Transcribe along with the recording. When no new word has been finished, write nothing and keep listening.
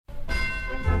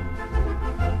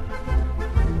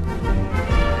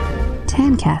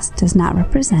Tancast does not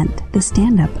represent the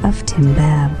stand-up of Tim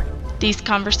Babb. These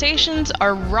conversations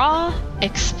are raw,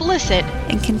 explicit,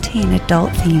 and contain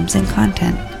adult themes and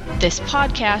content. This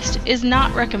podcast is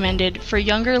not recommended for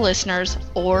younger listeners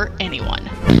or anyone.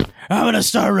 I'm gonna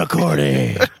start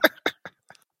recording.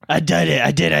 I did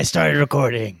it. I started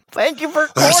recording. Thank you for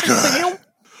That's recording, good. Neil.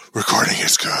 Recording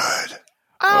is good.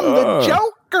 I'm the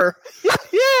Joker.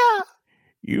 Yeah.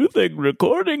 You think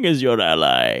recording is your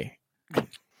ally?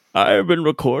 I've been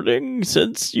recording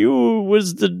since you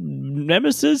was the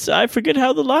nemesis. I forget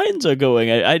how the lines are going.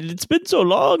 It's been so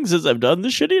long since I've done the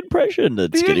shitty impression.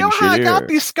 It's Do you getting know how I shittier. got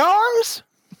these scars?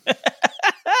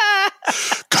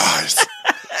 Guys,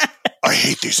 I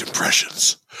hate these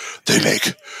impressions. They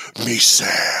make me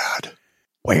sad.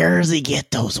 Where does he get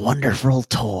those wonderful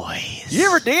toys? You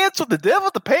ever dance with the devil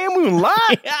at the pale moonlight?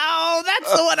 Oh,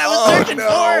 that's the one I was searching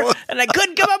for, and I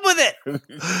couldn't come up with it.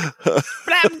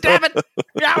 Damn it.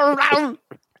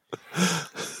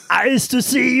 Nice to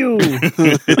see you.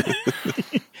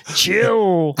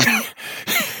 Chill.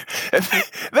 If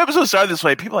the episode started this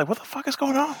way, people are like, what the fuck is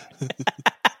going on?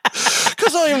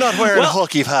 Because I am not wearing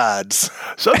hockey pads.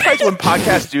 Sometimes when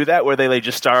podcasts do that, where they like,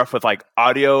 just start off with like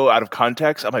audio out of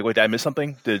context, I'm like, wait, did I miss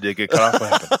something? Did it get cut off? What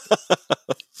happened?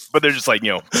 But they're just like,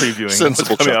 previewing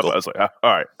Sensible what's coming up. chuckle. I was like, all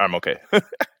right, I'm okay.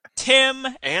 Tim,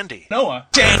 Andy, Noah,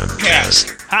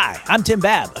 Tancast. Hi, I'm Tim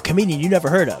Babb, a comedian you never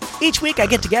heard of. Each week I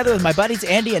get together with my buddies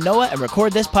Andy and Noah and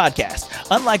record this podcast.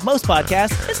 Unlike most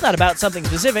podcasts, it's not about something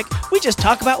specific. We just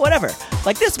talk about whatever.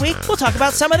 Like this week, we'll talk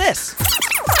about some of this.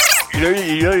 You know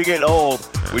you're getting old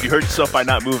when you hurt yourself by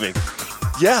not moving.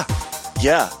 Yeah.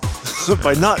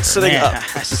 By not sitting up.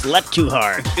 I slept too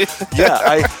hard. Yeah,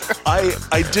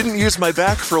 I didn't use my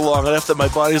back for long enough that my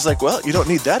body's like, well, you don't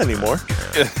need that anymore.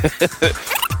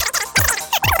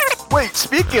 Wait,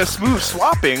 speaking of smooth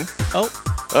swapping,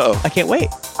 Uh-oh. I can't wait.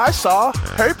 I saw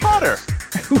Harry Potter.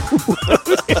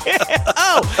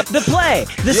 Oh, the play.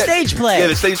 The stage play. Yeah,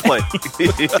 the stage play.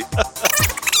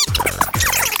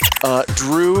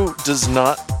 Drew does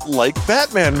not like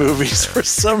Batman movies for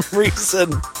some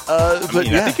reason. I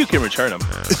think you can return them.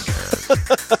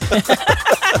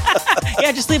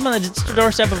 Yeah, just leave them on the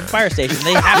doorstep of a fire station.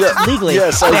 They have to, legally,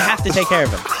 yes, they have to take care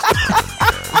of him.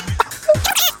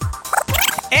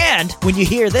 And when you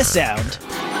hear this sound,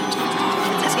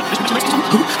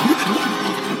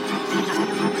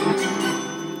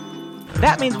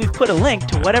 that means we've put a link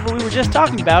to whatever we were just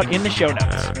talking about in the show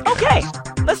notes. Okay,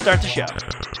 let's start the show.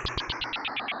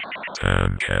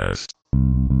 Tancast.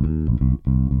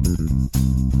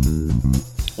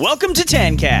 Welcome to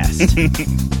Tancast.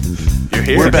 You're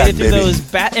here. We're back, Made it through baby. those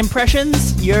bat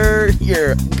impressions. You're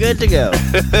good to go.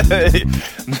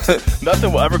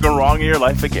 Nothing will ever go wrong in your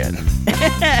life again.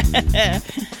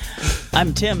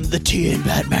 I'm Tim, the T in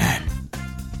Batman.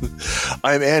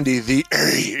 I'm Andy, the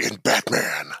A in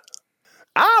Batman.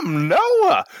 I'm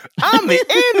Noah. I'm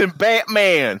the N in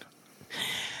Batman.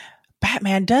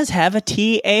 Batman does have a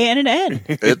T, A, and an N.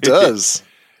 It does.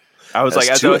 I was That's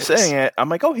like, as I two was A's. saying it, I'm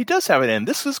like, oh, he does have an N.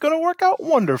 This is going to work out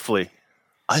wonderfully.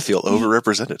 I feel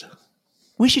overrepresented.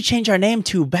 We should change our name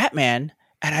to Batman,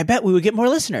 and I bet we would get more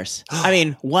listeners. I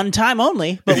mean, one time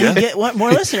only, but we'd get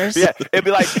more listeners. Yeah, it'd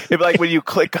be like when you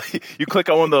click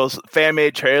on one of those fan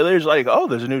made trailers, like, oh,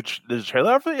 there's a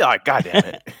trailer for you. Like, God damn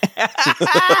it.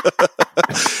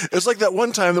 It's like that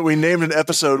one time that we named an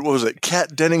episode, what was it,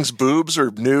 Kat Dennings' boobs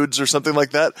or nudes or something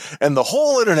like that, and the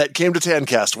whole internet came to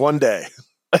Tancast one day.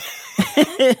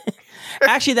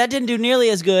 Actually, that didn't do nearly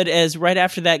as good as right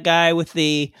after that guy with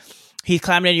the he's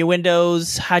climbing in your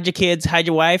windows, hide your kids, hide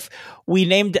your wife.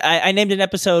 I named an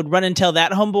episode Run and Tell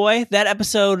That Homeboy. That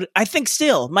episode, I think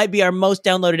still might be our most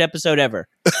downloaded episode ever.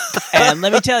 And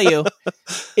let me tell you,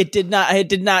 it did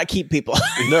not keep people.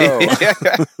 No.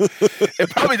 It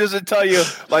probably doesn't tell you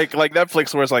like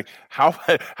Netflix where it's like, how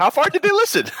far did they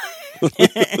listen?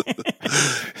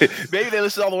 Maybe they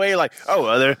listen all the way like, oh,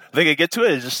 well, they can get to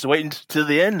it. Just waiting to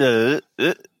the end.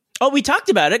 Oh, we talked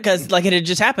about it because like it had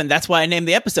just happened. That's why I named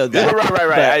the episode that.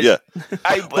 Right.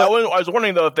 But, I was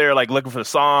wondering though if they're like looking for a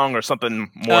song or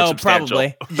something more substantial.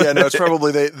 Probably. Yeah, no, it's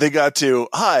probably they got to,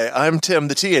 hi, I'm Tim,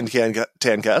 the T in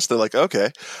Tancast. They're like,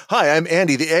 okay. Hi, I'm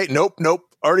Andy, the A. Nope.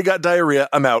 Already got diarrhea.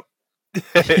 I'm out.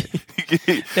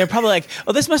 They're probably like,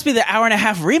 oh, this must be the hour and a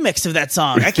half remix of that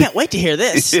song. I can't wait to hear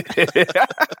this.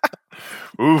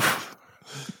 Oof.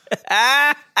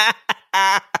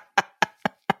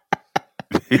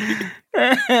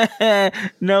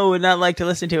 No, would not like to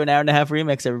listen to an hour and a half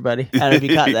remix, everybody. I don't know if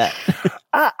you caught that.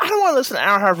 I don't want to listen to an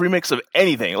hour and a half remix of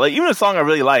anything. Like, even a song I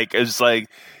really like is like,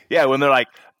 yeah, when they're like,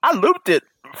 I looped it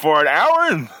for an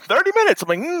hour and 30 minutes. I'm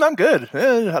like, I'm good.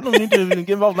 I don't need to get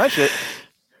involved in that shit.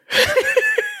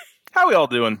 How we all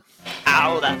doing?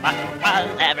 How the fuck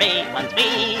was everyone's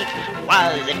week?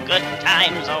 Was it good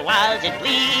times or was it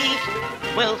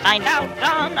bleak? We'll find out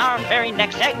on our very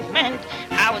next segment.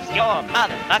 How was your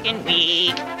motherfucking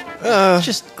week?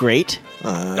 Just great.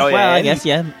 Oh, Well, I guess,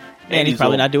 yeah. And he's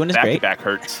probably not doing as great. Back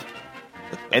hurts.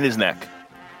 And his neck.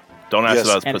 Don't ask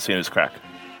about his pussy and his crack.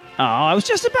 Oh, I was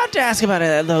just about to ask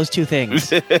about those two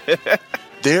things.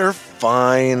 They're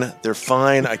fine. They're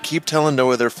fine. I keep telling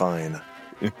Noah they're fine.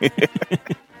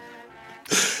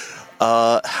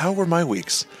 How were my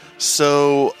weeks?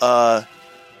 So,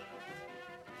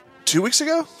 2 weeks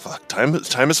ago? Fuck, time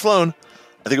has flown.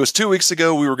 I think it was 2 weeks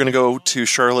ago. We were going to go to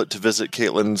Charlotte to visit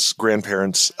Caitlin's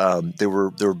grandparents. They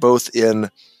were both in,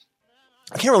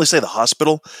 I can't really say the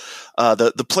hospital.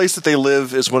 The place that they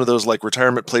live is one of those like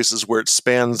retirement places where it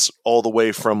spans all the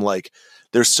way from like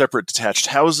there's separate detached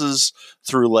houses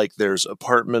through like there's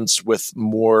apartments with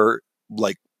more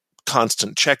like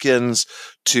constant check-ins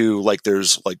to like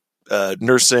there's like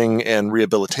nursing and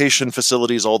rehabilitation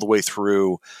facilities all the way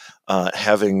through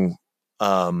having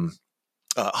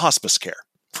hospice care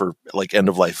for like end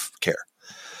of life care.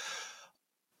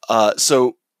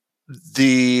 So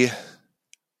the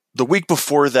week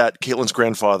before that, Caitlin's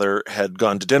grandfather had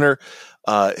gone to dinner,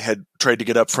 had tried to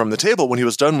get up from the table. When he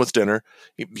was done with dinner,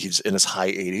 he's in his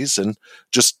high 80s and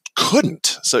just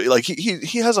couldn't. So like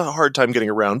he has a hard time getting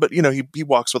around, but you know, he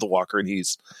walks with a walker and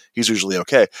he's usually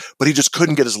okay, but he just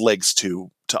couldn't get his legs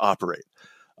to operate.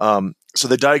 So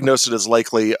they diagnosed it as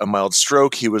likely a mild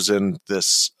stroke. He was in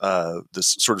this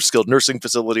sort of skilled nursing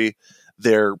facility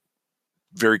there,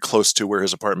 very close to where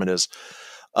his apartment is.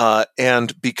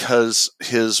 And because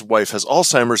his wife has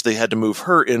Alzheimer's, they had to move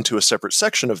her into a separate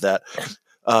section of that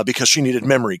because she needed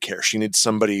memory care. She needed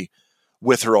somebody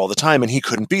with her all the time, and he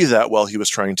couldn't be that while he was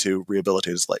trying to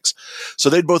rehabilitate his legs. So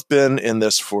they'd both been in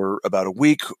this for about a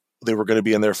week. They were going to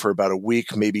be in there for about a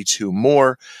week, maybe two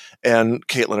more. And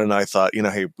Caitlin and I thought, you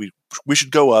know, hey, we should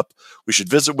go up. We should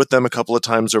visit with them a couple of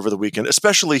times over the weekend,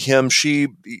 especially him.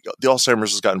 The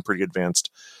Alzheimer's has gotten pretty advanced.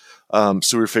 So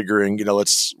we were figuring, you know,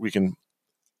 we can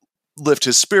lift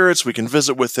his spirits. We can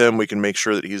visit with him. We can make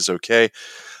sure that he's okay.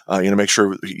 Make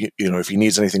sure, you know, if he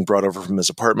needs anything brought over from his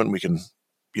apartment, we can,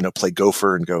 you know, play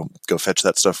gopher and go fetch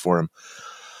that stuff for him.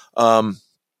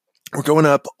 We're going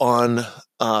up on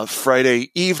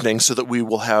Friday evening so that we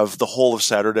will have the whole of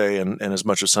Saturday and as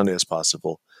much of Sunday as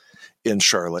possible in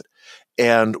Charlotte.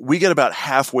 And we get about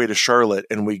halfway to Charlotte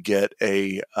and we get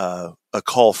a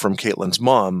call from Caitlin's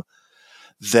mom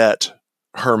that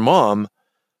her mom,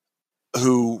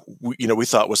 who, you know, we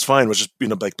thought was fine, was just, you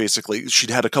know, like basically she'd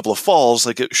had a couple of falls,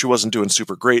 like she wasn't doing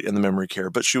super great in the memory care,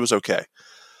 but she was okay.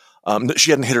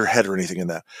 She hadn't hit her head or anything in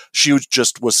that. She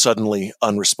was suddenly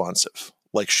unresponsive.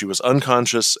 Like she was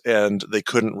unconscious and they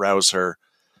couldn't rouse her.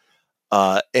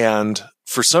 And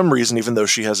for some reason, even though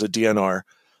she has a DNR,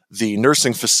 the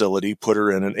nursing facility put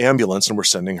her in an ambulance and we're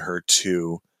sending her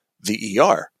to the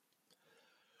ER.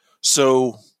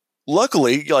 So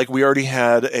luckily, like we already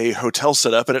had a hotel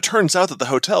set up, and it turns out that the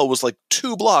hotel was like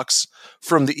 2 blocks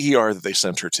from the ER that they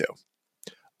sent her to.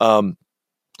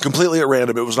 Completely at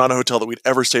random. It was not a hotel that we'd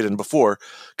ever stayed in before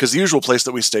because the usual place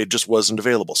that we stayed just wasn't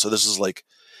available. So this is like,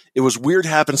 it was weird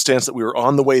happenstance that we were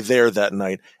on the way there that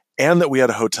night and that we had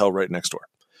a hotel right next door.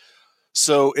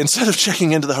 So instead of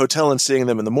checking into the hotel and seeing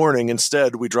them in the morning,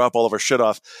 instead we drop all of our shit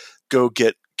off, go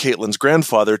get Caitlin's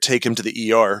grandfather, take him to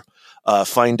the ER,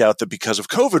 find out that because of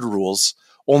COVID rules,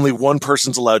 only one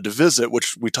person's allowed to visit,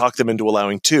 which we talked them into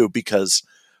allowing 2 because,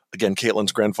 again,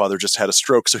 Caitlin's grandfather just had a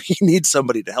stroke, so he needs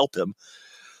somebody to help him.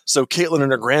 So Caitlin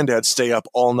and her granddad stay up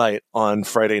all night on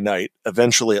Friday night.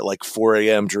 Eventually at like 4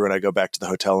 a.m., Drew and I go back to the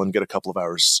hotel and get a couple of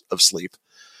hours of sleep.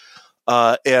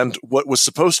 And what was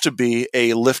supposed to be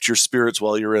a lift your spirits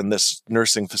while you're in this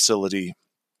nursing facility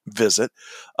visit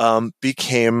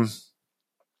became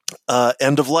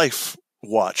end of life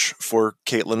watch for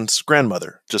Caitlin's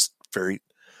grandmother, just very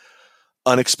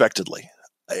unexpectedly.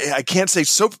 I can't say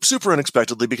so super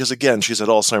unexpectedly because, again, she's had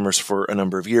Alzheimer's for a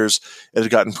number of years. It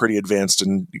had gotten pretty advanced,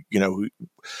 and you know,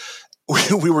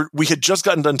 we had just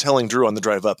gotten done telling Drew on the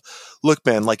drive up, look,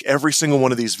 man, like every single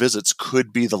one of these visits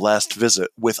could be the last visit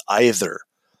with either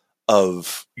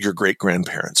of your great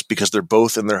grandparents because they're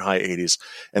both in their high 80s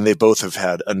and they both have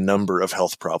had a number of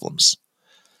health problems.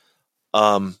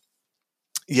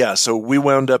 Yeah, so we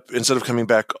wound up, instead of coming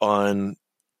back on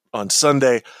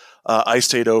Sunday, I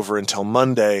stayed over until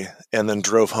Monday and then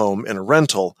drove home in a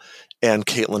rental. And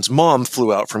Caitlin's mom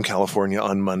flew out from California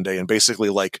on Monday and basically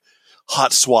like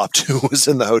hot swapped who was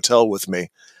in the hotel with me.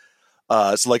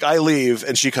 So like I leave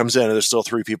and she comes in and there's still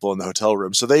 3 people in the hotel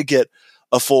room. So they get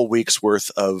a full week's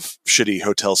worth of shitty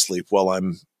hotel sleep while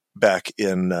I'm back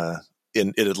in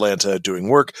Atlanta doing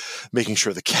work, making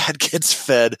sure the cat gets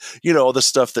fed, all the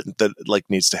stuff that like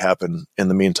needs to happen in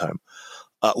the meantime.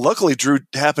 Luckily, Drew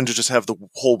happened to just have the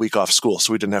whole week off school,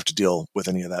 so we didn't have to deal with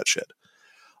any of that shit.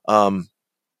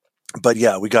 But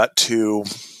yeah, we got to,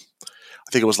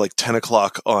 I think it was like 10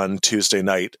 o'clock on Tuesday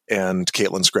night, and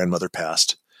Caitlin's grandmother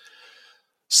passed.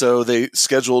 So they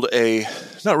scheduled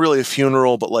not really a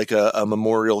funeral, but like a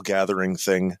memorial gathering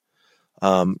thing,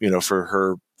 for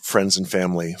her friends and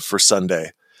family for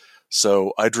Sunday.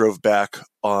 So I drove back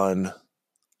on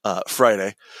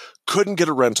Friday, couldn't get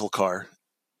a rental car.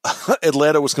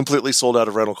 Atlanta was completely sold out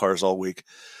of rental cars all week.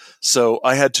 So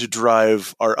I had to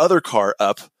drive our other car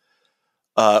up,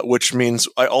 which means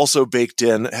I also baked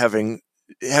in having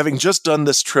just done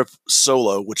this trip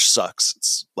solo, which sucks.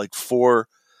 It's like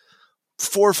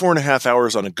 4.5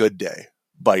 hours on a good day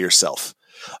by yourself.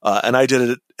 And I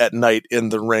did it at night in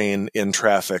the rain in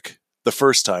traffic the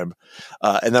first time.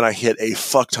 And then I hit a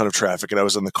fuck ton of traffic and I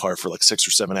was in the car for like 6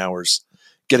 or 7 hours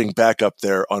getting back up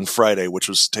there on Friday, which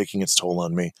was taking its toll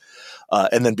on me.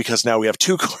 And then because now we have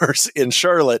 2 cars in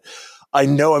Charlotte, I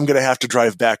know I'm going to have to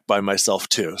drive back by myself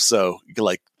too. So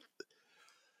like,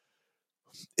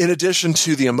 in addition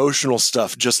to the emotional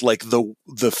stuff, just like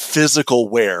the physical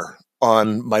wear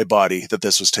on my body that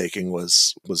this was taking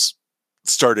was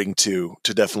starting to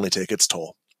definitely take its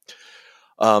toll.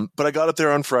 But I got up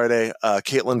there on Friday.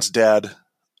 Caitlin's dad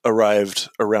arrived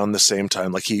around the same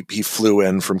time. Like he flew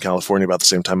in from California about the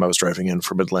same time I was driving in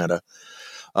from Atlanta.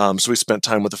 So we spent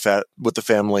time with the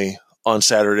family on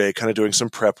Saturday, kind of doing some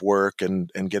prep work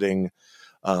and getting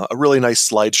a really nice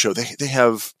slideshow. They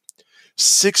have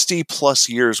 60 plus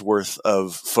years worth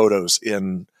of photos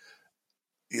in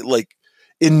like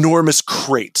enormous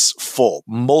crates full,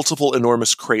 multiple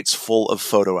enormous crates full of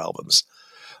photo albums.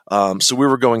 So we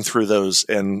were going through those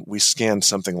and we scanned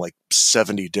something like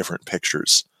 70 different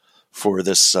pictures for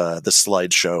this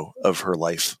slideshow of her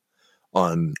life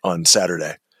on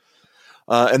Saturday.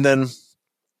 And then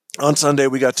on Sunday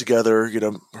we got together,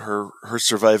 her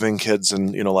surviving kids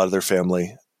and, a lot of their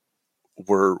family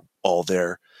were all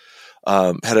there.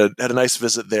 Had a nice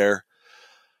visit there.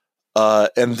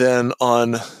 And then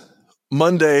on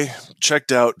Monday,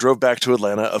 checked out, drove back to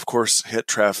Atlanta, of course, hit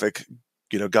traffic,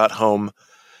 got home,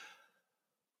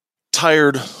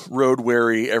 tired, road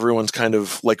weary. Everyone's kind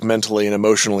of like mentally and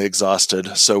emotionally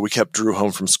exhausted. So we kept Drew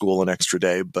home from school an extra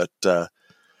day, but,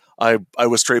 I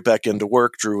was straight back into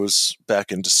work. Drew was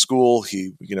back into school.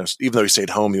 He, even though he stayed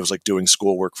home, he was like doing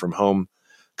schoolwork from home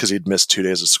because he'd missed 2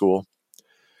 days of school.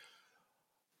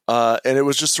 And it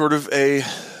was just sort of a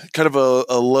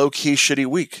low-key shitty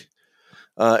week.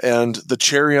 And the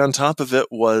cherry on top of it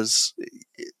was,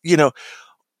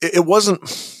 it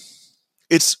wasn't,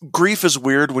 grief is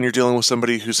weird when you're dealing with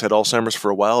somebody who's had Alzheimer's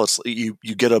for a while. It's you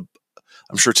get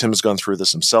I'm sure Tim has gone through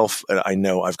this himself. And I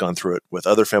know I've gone through it with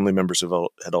other family members who've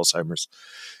had Alzheimer's.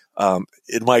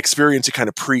 In my experience, you kind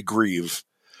of pre-grieve.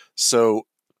 So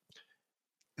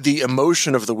the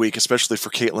emotion of the week, especially for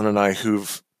Caitlin and I,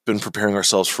 who've been preparing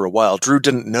ourselves for a while, Drew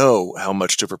didn't know how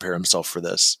much to prepare himself for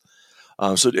this.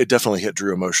 So it definitely hit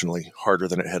Drew emotionally harder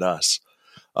than it hit us.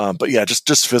 But yeah,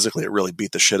 just physically, it really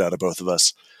beat the shit out of both of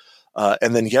us.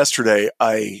 And then yesterday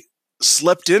I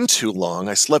slept in too long.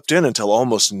 I slept in until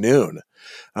almost noon.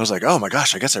 I was like, oh my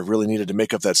gosh, I guess I really needed to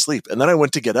make up that sleep. And then I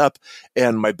went to get up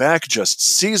and my back just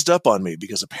seized up on me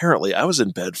because apparently I was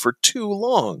in bed for too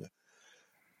long.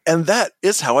 And that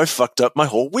is how I fucked up my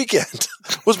whole weekend,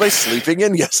 was by sleeping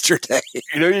in yesterday.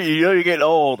 You're getting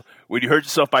old when you hurt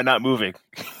yourself by not moving.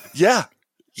 Yeah.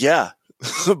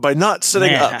 By not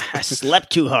sitting up. I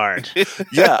slept too hard.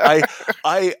 Yeah,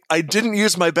 I didn't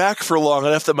use my back for long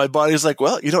enough that my body's like,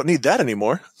 well, you don't need that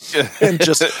anymore. And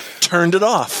just turned it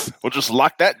off. We'll just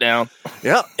lock that down.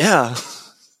 Yeah.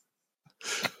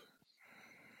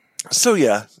 So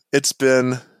yeah, it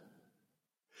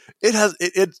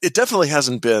definitely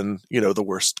hasn't been, the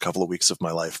worst couple of weeks of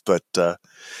my life, but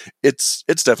it's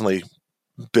definitely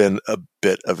been a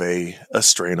bit of a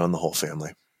strain on the whole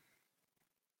family.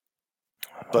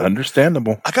 But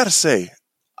understandable. I gotta say,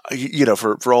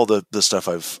 for all the stuff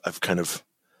I've kind of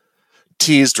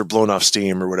teased or blown off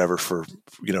steam or whatever for,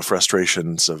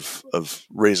 frustrations of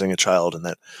raising a child and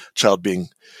that child being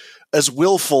as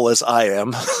willful as I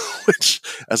am, which,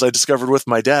 as I discovered with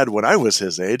my dad when I was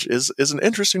his age, is an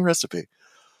interesting recipe.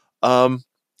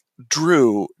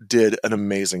 Drew did an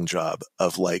amazing job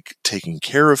of like taking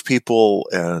care of people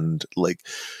and like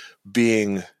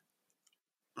being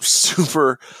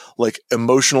super like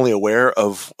emotionally aware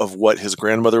of what his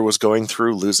grandmother was going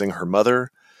through, losing her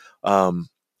mother. And,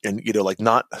 like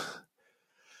not,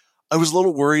 I was a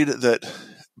little worried that,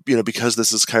 because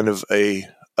this is kind of a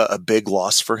big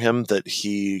loss for him, that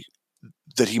he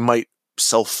might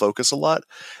self-focus a lot,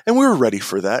 and we were ready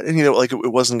for that. And, like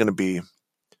it wasn't going to be,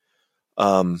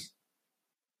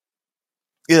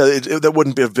 that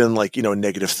wouldn't have been like, a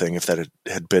negative thing if that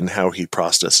had been how he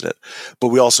processed it. But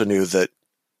we also knew that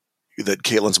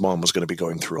Caitlin's mom was going to be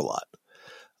going through a lot.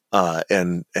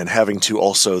 And having to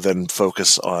also then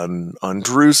focus on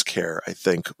Drew's care, I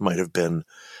think might have been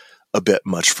a bit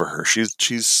much for her. She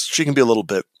can be a little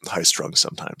bit high strung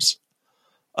sometimes.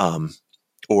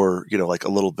 Or, like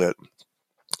a little bit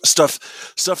stuff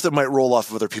that might roll off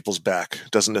of other people's back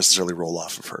doesn't necessarily roll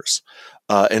off of hers.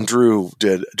 And Drew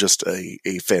did just a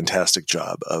fantastic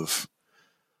job of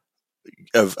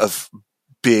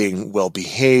being well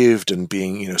behaved and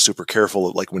being, super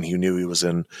careful, like when he knew he was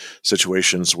in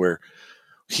situations where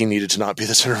he needed to not be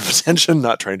the center of attention,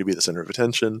 not trying to be the center of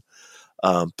attention.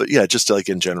 But yeah, just like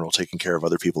in general, taking care of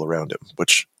other people around him,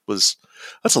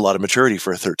 that's a lot of maturity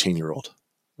for a 13-year-old.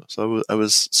 So I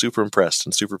was super impressed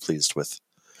and super pleased with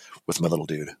my little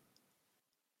dude.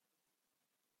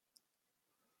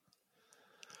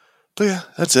 But yeah,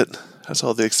 that's it. That's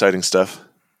all the exciting stuff.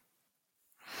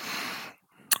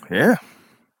 Yeah.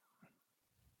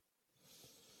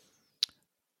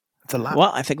 That's a lot.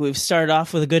 Well, I think we've started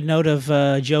off with a good note of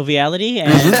joviality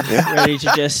and ready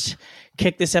to just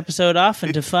kick this episode off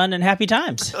into fun and happy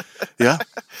times. Yeah.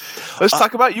 Let's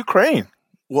talk about Ukraine.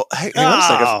 Well, hang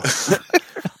on a second.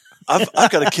 I've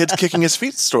got a kid kicking his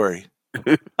feet story.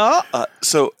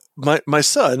 So my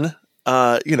son,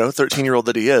 13-year-old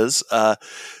that he is,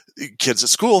 kids at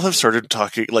school have started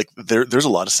talking, like there's a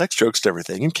lot of sex jokes to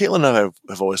everything. And Caitlin and I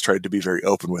have always tried to be very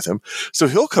open with him. So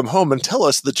he'll come home and tell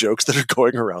us the jokes that are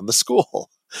going around the school.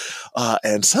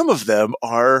 And some of them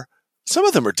are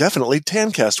definitely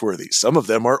Tancast worthy. Some of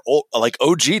them are like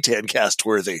OG Tancast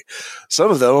worthy.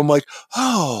 Some of them I'm like,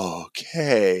 oh,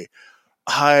 okay.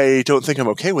 I don't think I'm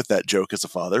okay with that joke as a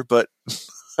father, but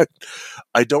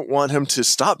I don't want him to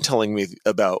stop telling me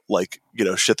about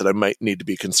shit that I might need to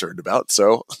be concerned about.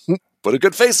 So put a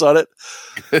good face on it.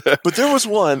 But there was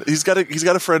one, he's got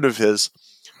a friend of his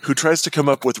who tries to come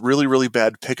up with really, really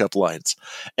bad pickup lines.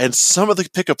 And some of the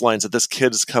pickup lines that this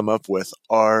kid has come up with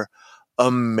are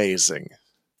amazing.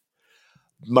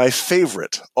 My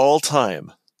favorite all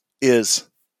time is,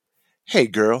 "Hey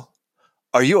girl,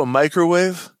 are you a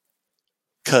microwave?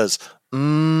 'Cause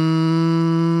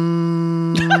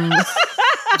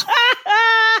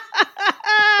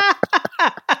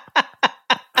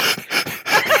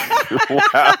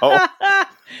Wow.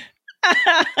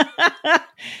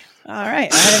 All right.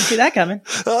 I didn't see that coming.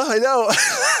 I know.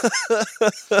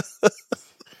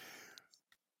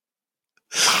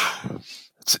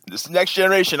 It's the next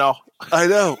generation. I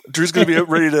know. Drew's going to be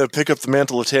ready to pick up the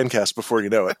mantle of Tancast before you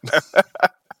know it.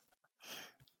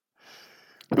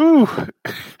 Ooh.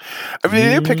 I mean,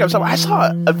 they didn't pick up something. I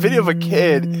saw a video of a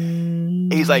kid.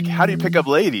 He's like, "How do you pick up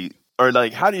lady?" Or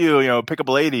like, "How do you, pick up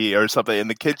a lady?" or something. And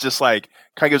the kid just kind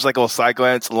of gives like a little side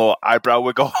glance, a little eyebrow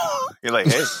wiggle. You're like,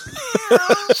 "Hey."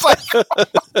 It's like,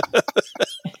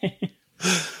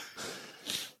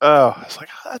 oh, it's like,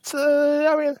 that's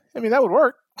I mean, that would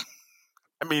work.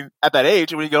 I mean, at that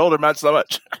age, when you get older, not so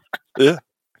much. Yeah.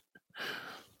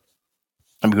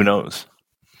 I mean, who knows?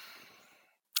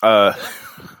 I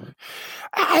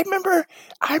remember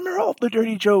all the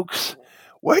dirty jokes.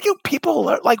 Where do people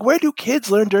learn? Where do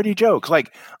kids learn dirty jokes?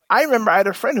 I remember I had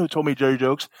a friend who told me dirty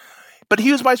jokes, but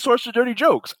he was my source of dirty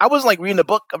jokes. I wasn't reading a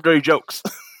book of dirty jokes.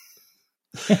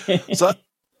 So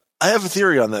I have a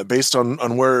theory on that based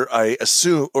on where I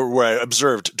assume or where I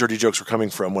observed dirty jokes were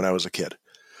coming from when I was a kid.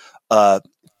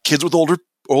 Kids with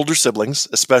older siblings,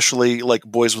 especially like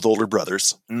boys with older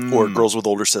brothers or girls with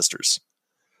older sisters.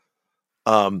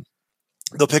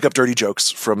 They'll pick up dirty jokes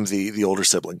from the older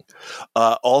sibling.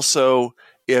 Also,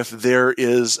 if there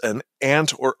is an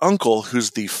aunt or uncle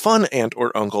who's the fun aunt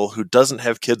or uncle who doesn't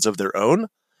have kids of their own,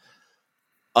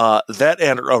 that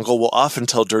aunt or uncle will often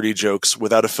tell dirty jokes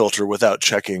without a filter, without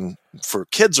checking for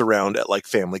kids around at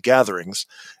family gatherings.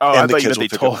 Oh, and I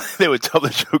thought they would tell the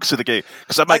jokes to the kid.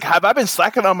 Because I'm like, have I been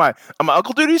slacking on my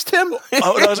uncle duties, Tim?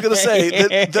 I was going to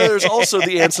say, there's also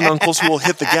the aunts and uncles who will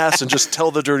hit the gas and just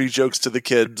tell the dirty jokes to the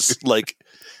kids,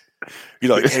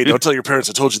 hey, don't tell your parents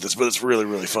I told you this, but it's really,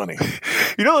 really funny.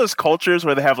 You know those cultures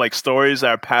where they have stories that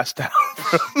are passed down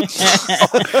from...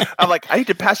 I'm like, I need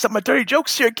to pass up my dirty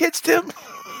jokes to your kids, Tim.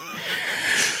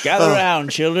 Gather around,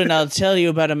 children. I'll tell you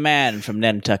about a man from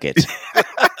Nantucket.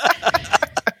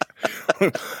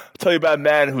 tell you about a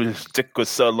man whose dick was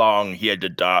so long he had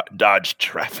to dodge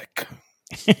traffic.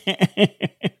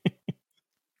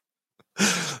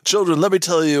 Children, let me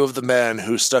tell you of the man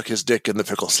who stuck his dick in the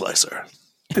pickle slicer.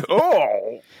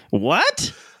 Oh,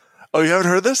 What? Oh, you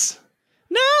haven't heard this?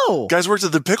 No. Guys worked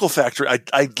at the pickle factory.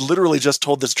 I literally just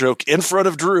told this joke in front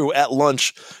of Drew at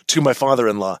lunch to my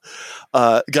father-in-law.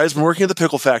 Guy's been working at the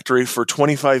pickle factory for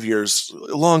 25 years.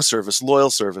 Long service,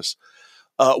 loyal service.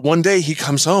 One day he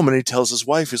comes home and he tells his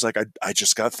wife, he's like, I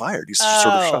just got fired. He's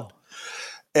sort of shocked.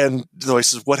 And the wife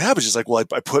says, what happened? She's like, well,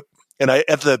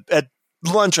 at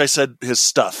lunch I said his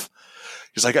stuff.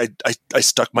 He's like, I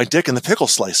stuck my dick in the pickle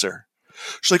slicer.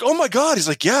 She's like, oh my God. He's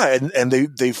like, yeah. And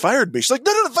they fired me. She's like,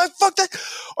 no, fuck that.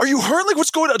 Are you hurt? Like,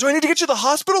 what's going on? Do I need to get you to the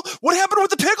hospital? What happened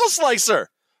with the pickle slicer?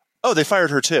 Oh, they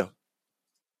fired her too.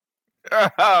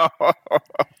 I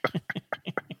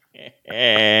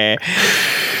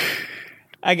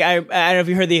don't know if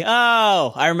you heard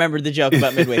I remembered the joke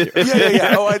about midway through.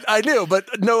 Yeah. Oh, I knew, but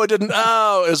Noah didn't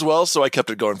as well, so I kept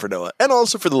it going for Noah. And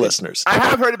also for the listeners. I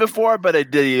have heard it before, but I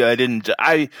didn't.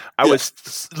 I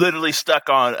was literally stuck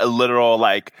on a literal,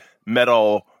 like,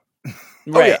 metal...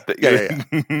 Right. Yeah.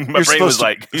 My brain was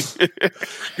like...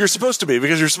 You're supposed to be,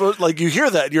 because you're supposed... Like, you hear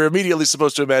that, you're immediately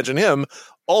supposed to imagine him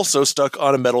also stuck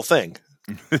on a metal thing.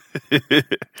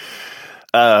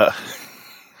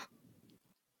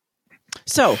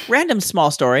 So, random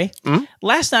small story. Mm-hmm.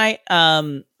 Last night,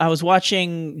 I was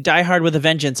watching Die Hard with a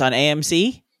Vengeance on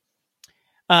AMC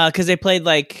because they played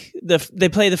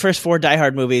the first 4 Die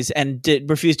Hard movies and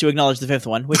refused to acknowledge the 5th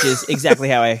one, which is exactly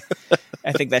how I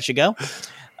think that should go.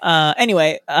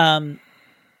 Anyway,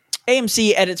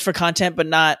 AMC edits for content, but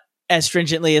not as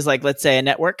stringently as, like, let's say a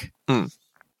network.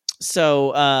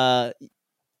 So,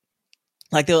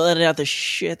 like, they'll edit out the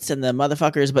shits and the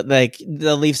motherfuckers, but, like,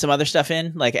 they'll leave some other stuff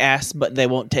in, like ass, but they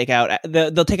won't take out...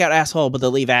 They'll take out asshole, but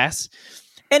they'll leave ass.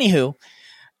 Anywho,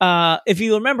 if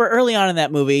you remember early on in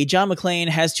that movie, John McClane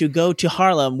has to go to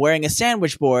Harlem wearing a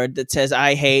sandwich board that says,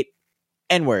 I hate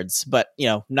N-words, but,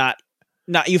 not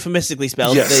euphemistically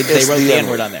spelled. Yes, they wrote the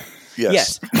N-word on there.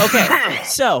 Yes. Okay.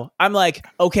 So, I'm like,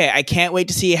 okay, I can't wait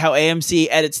to see how AMC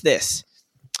edits this.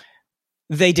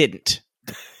 They didn't.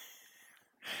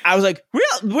 I was like,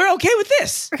 we're okay with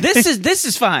this. This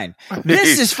is fine.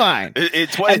 This is fine.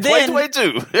 It's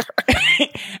 2022.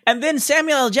 And then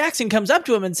Samuel L. Jackson comes up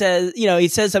to him and says, he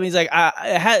says something. He's like,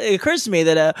 it occurs to me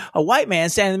that a white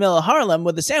man standing in the middle of Harlem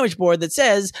with a sandwich board that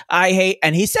says, I hate,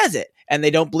 and he says it. And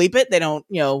they don't bleep it. They don't,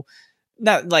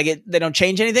 not like it. They don't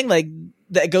change anything. Like,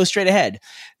 that goes straight ahead.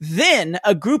 Then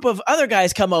a group of other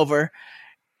guys come over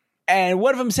and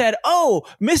one of them said, oh,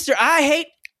 Mr. I hate,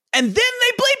 and then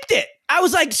they bleeped it. I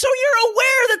was like, so you're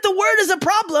aware that the word is a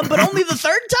problem, but only the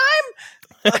third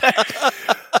time?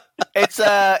 It's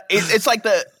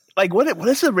like what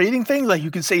is the rating thing? Like,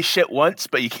 you can say shit once,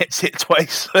 but you can't say it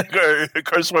twice, like, or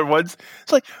curse word once.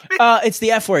 It's like it's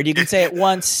the F word. You can say it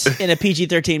once in a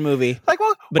PG-13 movie, like,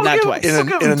 but not twice. In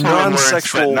a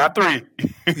non-sexual, not 3.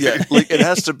 Yeah, like, it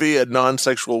has to be a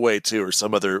non-sexual way too, or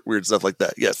some other weird stuff like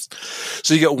that. Yes.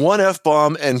 So you get 1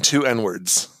 F-bomb and 2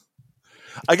 N-words.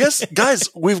 I guess, guys,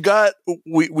 we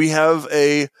have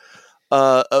a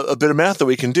bit of math that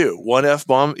we can do. 1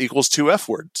 F-bomb equals 2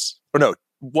 F-words. Or no,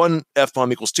 1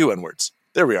 F-bomb equals 2 N-words.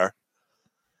 There we are.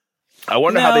 I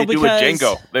wonder how they do with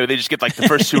Django. They just get, like, the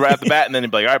first 2 right off the bat, and then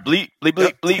they'd be like, all right, bleep, bleep,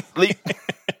 bleep, bleep,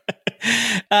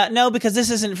 bleep. No, because this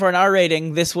isn't for an R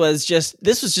rating. This was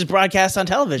just broadcast on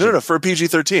television. No, for a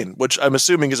PG-13, which I'm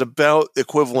assuming is about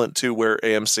equivalent to where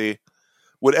AMC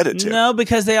would edit to. No,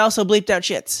 because they also bleeped out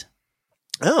shits.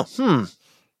 Oh,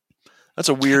 that's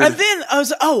a weird. And then I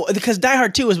was because Die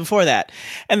Hard 2 was before that,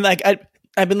 and like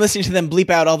I've been listening to them bleep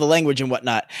out all the language and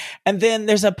whatnot. And then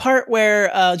there's a part where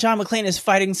John McClane is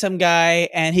fighting some guy,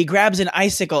 and he grabs an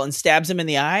icicle and stabs him in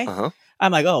the eye. Uh-huh.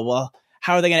 I'm like, oh well,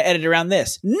 how are they going to edit around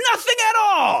this? Nothing at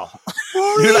all.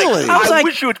 Really? I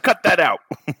wish you would cut that out.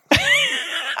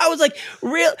 I was like,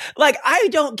 I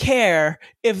don't care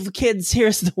if kids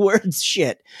hears the words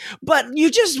shit, but you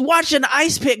just watch an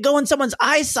ice pick go in someone's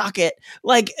eye socket,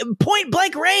 like point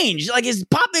blank range, like his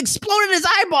pop exploded his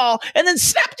eyeball and then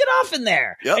snapped it off in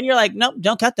there. Yep. And you're like, nope,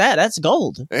 don't cut that. That's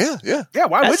gold. Yeah.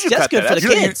 Why would you that's cut good that? for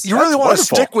the kids. You really want to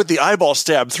wonderful. stick with the eyeball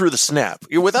stab through the snap.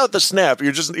 Without the snap,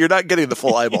 you're not getting the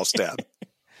full eyeball stab.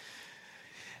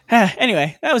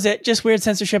 Anyway, that was it. Just weird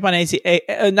censorship on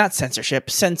not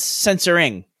censorship,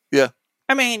 censoring. Yeah.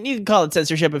 I mean, you can call it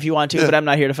censorship if you want to, but I'm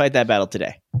not here to fight that battle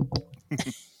today.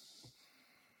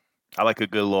 I like a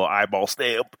good little eyeball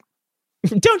stab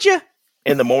Don't you?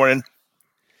 in the morning.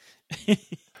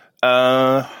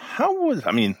 How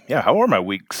were my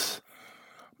weeks?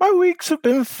 My weeks have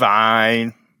been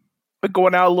fine. Been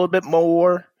going out a little bit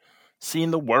more,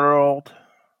 seeing the world.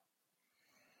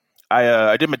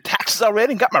 I did my taxes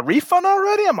already and got my refund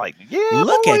already. I'm like, yeah,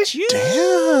 Look boy. at you.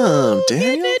 Damn,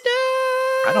 Daniel.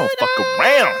 I don't fuck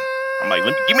around. I'm like,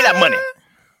 give me that money.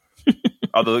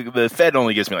 Although the Fed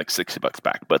only gives me like $60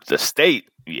 back, but the state,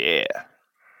 yeah.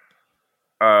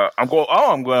 I'm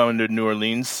going to New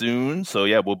Orleans soon. So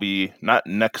yeah, we'll be not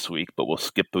next week, but we'll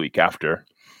skip the week after.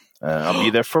 I'll be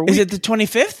there for a week. Is it the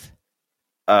 25th?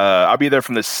 I'll be there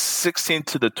from the 15th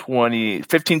to the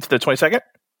 22nd.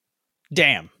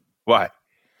 Damn. Why?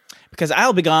 Because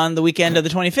I'll be gone the weekend of the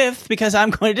 25th because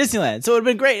I'm going to Disneyland. So it would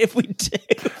have been great if we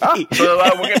did. So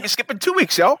we're going to be skipping 2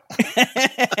 weeks, y'all.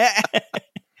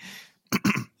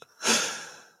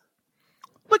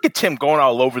 Look at Tim going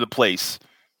all over the place.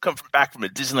 Come back from a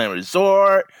Disneyland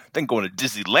resort, then going to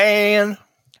Disneyland.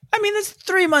 I mean, there's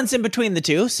 3 months in between the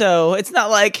two, so it's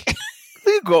not like...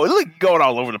 Look going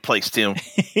all over the place, Tim.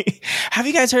 Have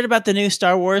you guys heard about the new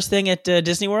Star Wars thing at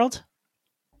Disney World?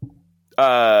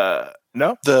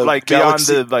 No, The like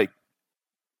Galaxy- beyond the like,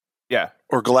 yeah,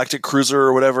 Or Galactic Cruiser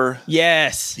or whatever.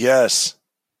 Yes. Yes.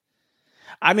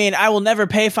 I mean, I will never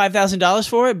pay $5,000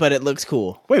 for it, but it looks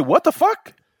cool. Wait, what the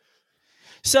fuck?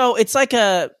 So it's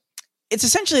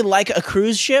essentially like a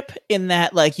cruise ship in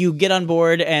that like you get on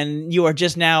board and you are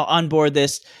just now on board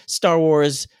this Star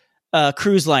Wars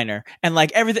cruise liner, and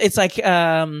like everything, it's like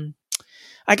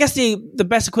I guess the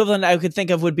best equivalent I could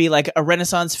think of would be like a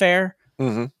Renaissance fair,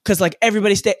 because like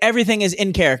everything is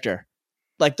in character,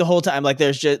 like the whole time. Like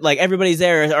there's just like everybody's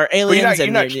there are aliens. You're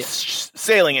not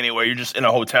sailing anywhere. You're just in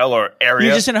a hotel or area.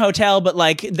 You're just in a hotel, but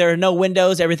like there are no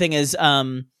windows. Everything is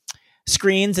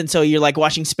screens, and so you're like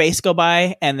watching space go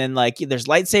by, and then like there's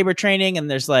lightsaber training,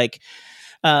 and there's the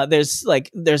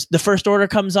First Order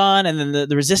comes on, and then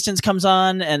the Resistance comes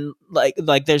on, and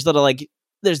like there's little like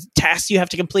there's tasks you have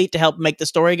to complete to help make the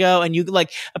story go, and you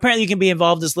like apparently you can be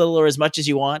involved as little or as much as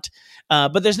you want,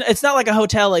 but it's not like a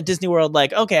hotel like Disney World,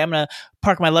 like okay, I'm gonna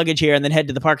park my luggage here and then head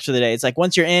to the parks for the day. It's like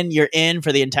once you're in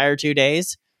for the entire 2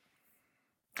 days.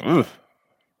 Ooh,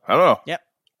 I don't know. Yep.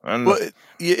 Well,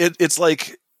 it's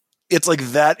like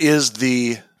that is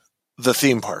the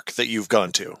theme park that you've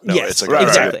gone to. No, Yes, it's like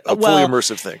exactly. a fully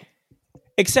immersive thing.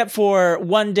 Except for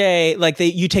one day, like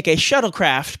you take a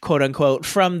shuttlecraft, quote unquote,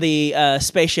 from the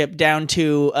spaceship down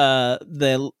to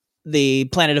the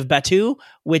planet of Batuu,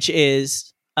 which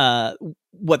is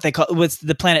what's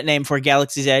the planet name for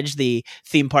Galaxy's Edge, the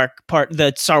theme park part,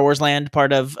 the Star Wars Land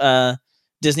part of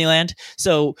Disneyland.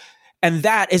 So. And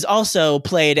that is also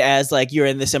played as like you're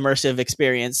in this immersive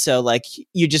experience. So like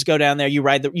you just go down there, you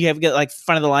ride you have get like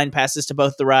front of the line passes to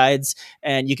both the rides,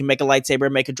 and you can make a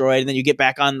lightsaber, make a droid, and then you get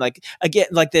back on like again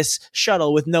like this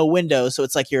shuttle with no windows. So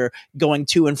it's like you're going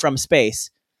to and from space.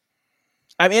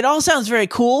 I mean, it all sounds very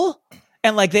cool,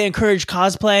 and like they encourage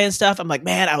cosplay and stuff. I'm like,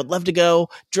 man, I would love to go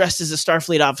dressed as a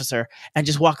Starfleet officer and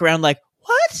just walk around like.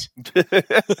 What? What?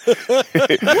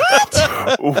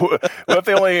 What if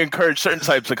they only encourage certain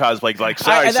types of cosplay? Like,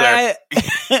 sorry, sir.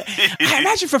 I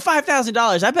imagine for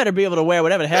 $5,000, I better be able to wear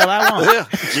whatever the hell I want.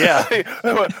 Yeah.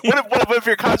 What if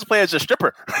your cosplay as a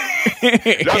stripper?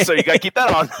 No, sir, you gotta keep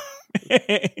that on.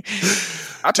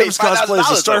 I paid Tim's cosplay is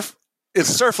 $5,000. It's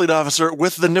a Starfleet officer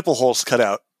with the nipple holes cut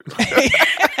out.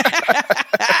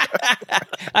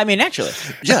 I mean, naturally.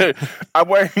 Yeah. I'm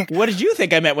wearing. What did you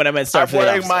think I meant when I meant I'm Starfleet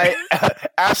wearing officer? my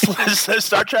assless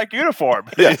Star Trek uniform.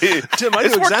 Yeah. Tim, I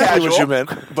It's knew more exactly what casual. you meant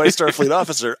by Starfleet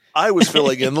officer. I was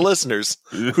filling in the listeners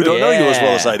who don't know you as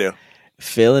well as I do.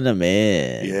 Filling them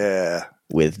in. Yeah.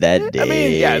 With that day. I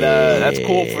mean, yeah, that's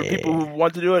cool for people who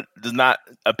want to do it. Does not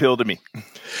appeal to me.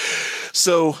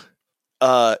 So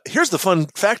here's the fun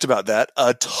fact about that.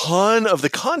 A ton of the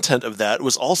content of that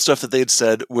was all stuff that they had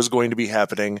said was going to be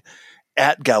happening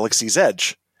at Galaxy's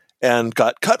Edge and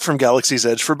got cut from Galaxy's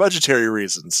Edge for budgetary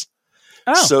reasons.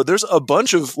 Oh. So there's a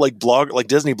bunch of like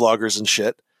Disney bloggers and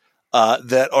shit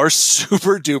that are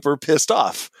super duper pissed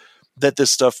off that this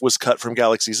stuff was cut from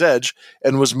Galaxy's Edge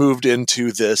and was moved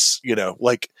into this,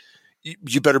 like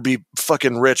you better be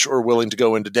fucking rich or willing to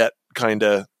go into debt kind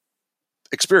of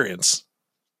experience.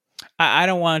 I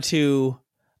don't want to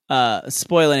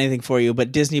spoil anything for you,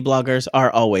 but Disney bloggers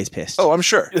are always pissed. Oh, I'm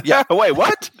sure. Yeah. Wait,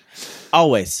 what?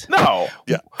 Always. No.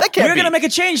 Yeah. That can't We're be. going to make a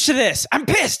change to this. I'm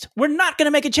pissed. We're not going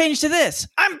to make a change to this.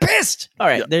 I'm pissed. All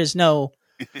right. Yeah. There's no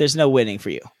winning for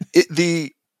you.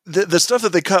 The stuff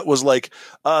that they cut was like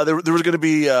there was going to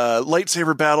be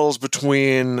lightsaber battles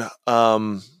between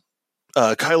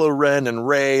Kylo Ren and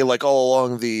Rey, like all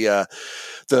along the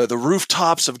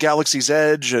rooftops of Galaxy's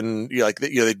Edge, and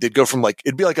they'd go from like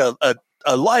it'd be like a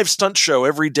a live stunt show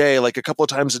every day, like a couple of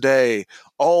times a day,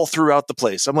 all throughout the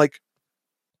place. I'm like,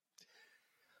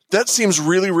 that seems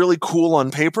really, really cool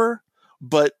on paper,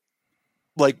 but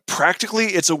like practically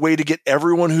it's a way to get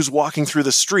everyone who's walking through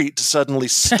the street to suddenly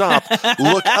stop,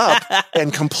 look up,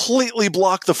 and completely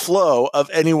block the flow of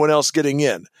anyone else getting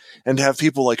in, and have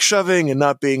people like shoving and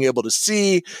not being able to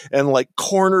see, and like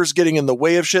corners getting in the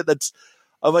way of shit.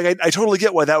 I'm like, I totally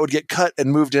get why that would get cut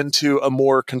and moved into a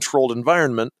more controlled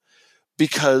environment,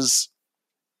 because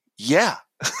yeah.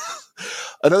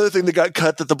 Another thing that got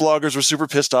cut that the bloggers were super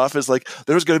pissed off is like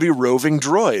there was going to be roving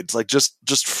droids, like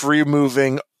just free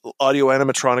moving audio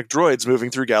animatronic droids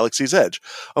moving through Galaxy's Edge.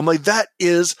 I'm like, that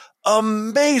is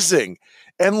amazing.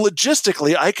 And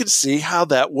logistically, I could see how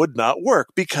that would not work,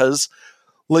 because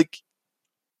like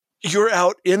you're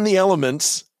out in the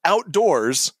elements,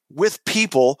 outdoors with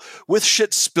people, with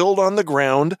shit spilled on the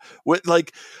ground, with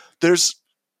like there's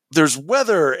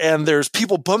weather and there's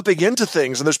people bumping into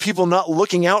things and there's people not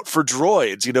looking out for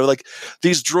droids, you know, like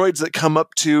these droids that come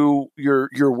up to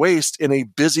your waist in a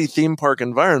busy theme park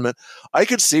environment. I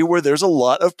could see where there's a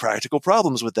lot of practical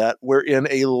problems with that, where in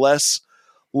a less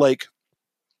like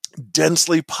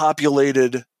densely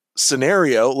populated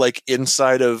scenario, like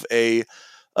inside of a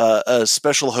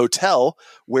special hotel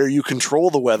where you control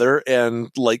the weather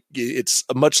and like it's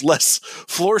a much less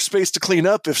floor space to clean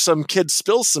up if some kid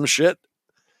spills some shit.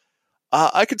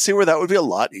 I could see where that would be a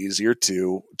lot easier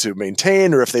to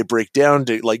maintain, or if they break down,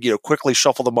 to like, you know, quickly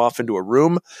shuffle them off into a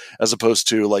room as opposed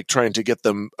to like trying to get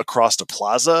them across a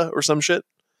plaza or some shit.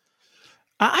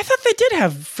 I thought they did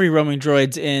have free roaming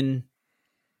droids in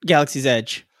Galaxy's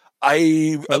Edge. Or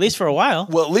at least for a while.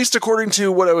 Well, at least according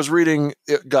to what I was reading,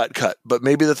 it got cut. But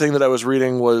maybe the thing that I was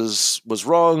reading was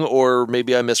wrong, or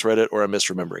maybe I misread it, or I'm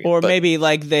misremembering it. Or maybe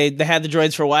like they had the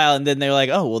droids for a while, and then they're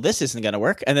like, oh, well, this isn't going to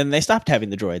work. And then they stopped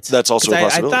having the droids. That's also a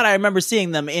possibility. I thought I remember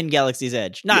seeing them in Galaxy's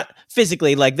Edge. Not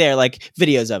physically like there, like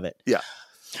videos of it. Yeah.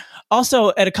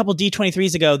 Also, at a couple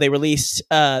D23s ago, they released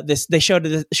this. They showed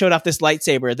off this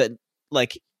lightsaber that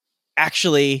like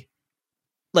actually...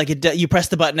 like you press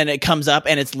the button and it comes up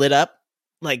and it's lit up,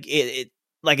 like it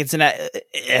like it's an.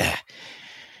 It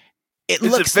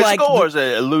looks it physical like or is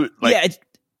it a loot? Like, yeah,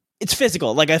 it's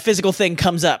physical. Like a physical thing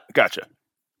comes up. Gotcha.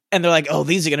 And they're like, oh,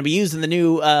 these are going to be used in the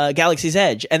new Galaxy's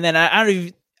Edge. And then I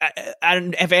don't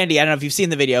know if you've seen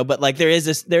the video, but like there is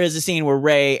a scene where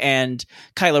Rey and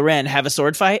Kylo Ren have a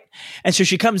sword fight, and so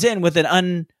she comes in with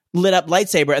an lit up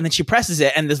lightsaber, and then she presses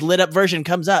it and this lit up version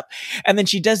comes up, and then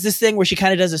she does this thing where she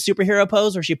kind of does a superhero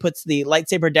pose where she puts the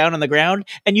lightsaber down on the ground,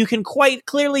 and you can quite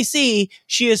clearly see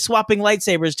she is swapping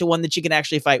lightsabers to one that she can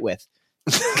actually fight with.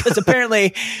 Because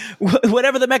apparently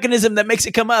whatever the mechanism that makes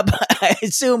it come up, I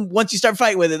assume once you start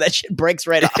fighting with it, that shit breaks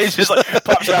right off. It's just like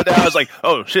pops right down. I was like,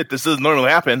 oh shit, this doesn't normally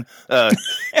happen.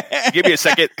 Give me a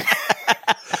second.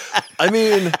 I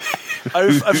mean,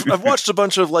 I've watched a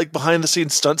bunch of like behind the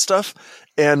scenes stunt stuff,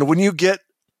 and when you get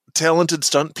talented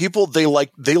stunt people, they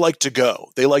like to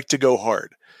go. They like to go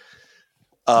hard.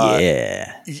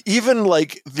 Even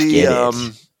like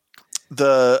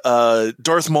the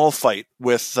Darth Maul fight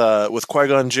with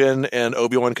Qui-Gon Jinn and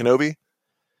Obi-Wan Kenobi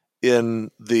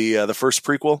in the first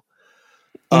prequel.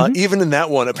 Even in that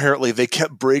one, apparently they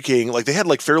kept breaking. Like they had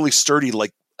like fairly sturdy,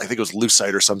 like I think it was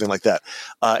lucite or something like that.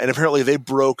 And apparently they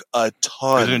broke a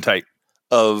ton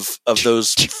of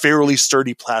those fairly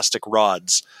sturdy plastic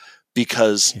rods,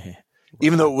 because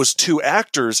even though it was two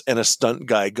actors and a stunt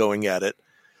guy going at it,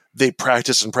 they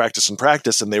practiced and practiced and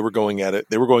practiced, and they were going at it.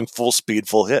 They were going full speed,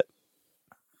 full hit.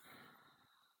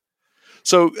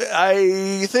 So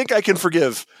I think I can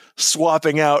forgive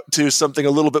swapping out to something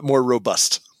a little bit more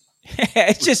robust.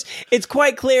 It's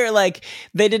quite clear, like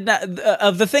they did not,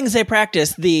 of the things they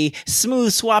practiced, the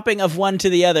smooth swapping of one to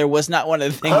the other was not one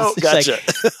of the things. Oh, gotcha.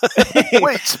 Like,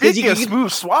 wait, speaking of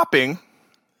smooth swapping.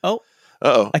 Oh,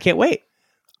 uh-oh. I can't wait.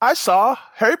 I saw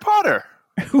Harry Potter.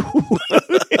 Oh,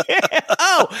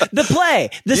 the play,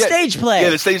 stage play.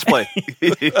 Yeah, the stage play.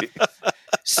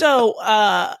 So,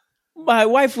 my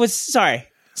wife was sorry.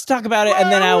 Let's talk about it,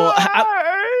 and then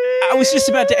I was just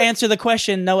about to answer the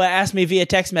question Noah asked me via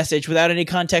text message without any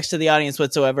context to the audience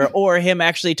whatsoever, or him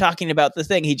actually talking about the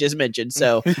thing he just mentioned.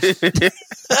 So,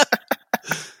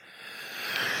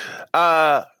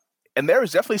 and there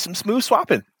was definitely some smooth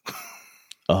swapping.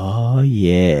 Oh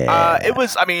yeah. It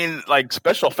was. I mean, like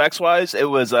special effects wise, it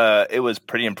was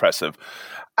pretty impressive.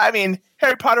 I mean,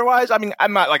 Harry Potter wise, I mean,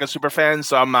 I'm not like a super fan,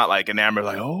 so I'm not like enamored.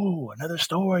 Like, oh, another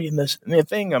story in this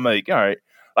thing. I'm like, all right,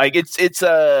 like it's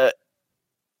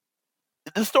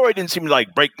the story didn't seem to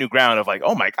like break new ground of like,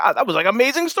 oh my god, that was like an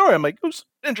amazing story. I'm like, it was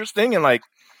interesting and like,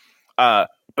 but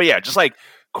yeah, just like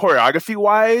choreography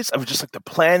wise, of just like the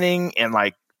planning and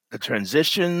like the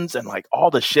transitions and like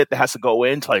all the shit that has to go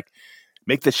in to like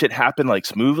make the shit happen like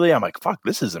smoothly. I'm like, fuck,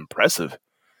 this is impressive.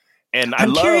 And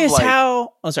I'm love, curious like,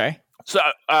 how. Oh, sorry. So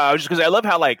just because I love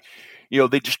how like, you know,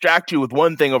 they distract you with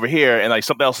one thing over here and like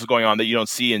something else is going on that you don't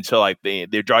see until like they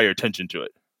draw your attention to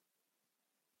it.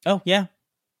 Oh, yeah.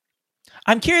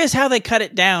 I'm curious how they cut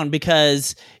it down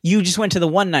because you just went to the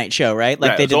one night show, right?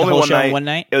 Like they did the whole show in one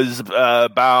night? It was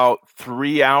about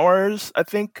 3 hours, I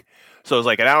think. So it was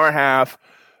like an hour and a half,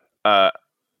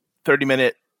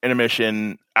 30-minute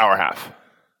intermission, hour and a half.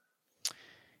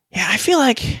 Yeah, I feel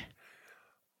like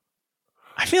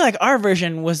our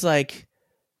version was like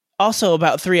also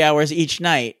about 3 hours each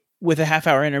night with a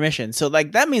half-hour intermission. So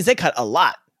like that means they cut a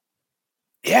lot.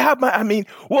 Yeah, but I mean,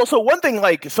 well, so one thing,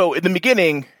 like, so in the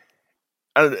beginning,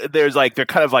 there's like they're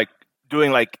kind of like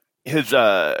doing like his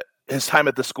time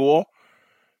at the school.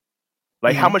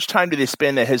 Like, how much time do they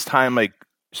spend at his time, like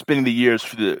spending the years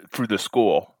through the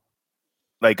school,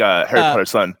 like Harry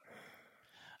Potter's son?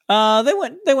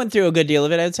 They went through a good deal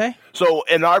of it, I'd say. So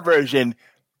in our version,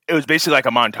 it was basically like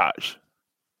a montage.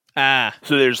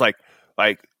 So there's like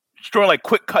showing like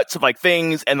quick cuts of like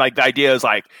things, and like the idea is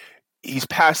like he's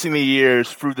passing the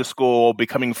years through the school,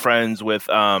 becoming friends with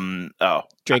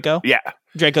Draco. Yeah,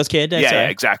 Draco's kid. Yeah,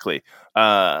 exactly.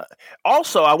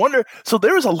 Also, I wonder. So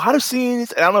there was a lot of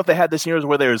scenes, and I don't know if they had this years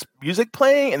where there's music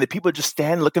playing, and the people just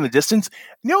stand, look in the distance.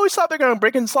 And you always thought they're going to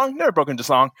break into song. Never broke into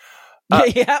song.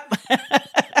 Yeah.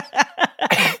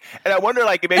 And I wonder,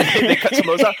 like, maybe they cut some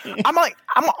of those out.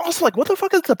 I'm also like, what the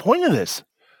fuck is the point of this?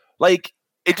 Like,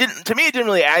 it didn't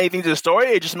really add anything to the story.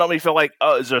 It just made me feel like,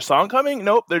 oh, is there a song coming?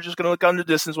 Nope, they're just gonna look on the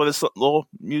distance while this little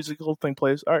musical thing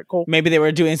plays. All right, cool. Maybe they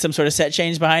were doing some sort of set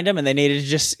change behind them, and they needed to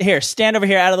just stand over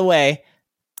here out of the way.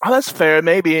 Oh, that's fair.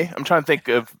 Maybe I'm trying to think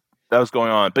of that was going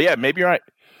on, but yeah, maybe you're right.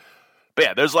 But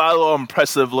yeah, there's a lot of little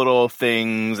impressive little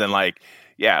things, and like,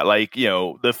 yeah, like, you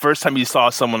know, the first time you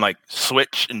saw someone like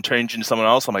switch and change into someone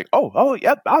else, I'm like, oh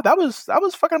yeah, that was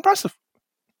fucking impressive.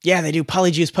 Yeah, they do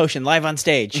Polyjuice Potion live on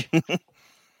stage.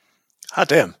 Hot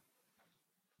damn.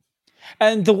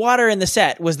 And the water in the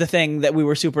set was the thing that we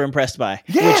were super impressed by,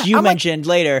 yeah, which you mentioned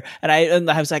later. And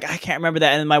I was like, I can't remember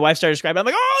that. And then my wife started describing it. I'm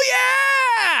like, oh,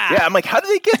 yeah. Yeah, I'm like, how did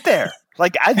they get there?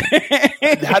 Like, how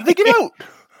did they get out?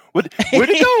 Where'd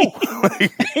it go?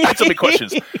 I had so many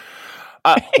questions.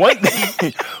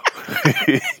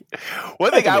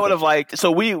 One thing I would have liked,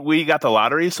 so we got the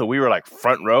lottery, so we were like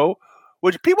front row,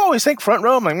 which people always think front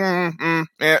row. I'm like,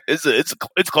 yeah, it's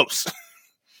close.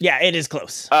 Yeah, it is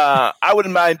close. I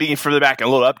wouldn't mind being further back and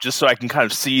a little up just so I can kind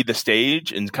of see the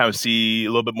stage and kind of see a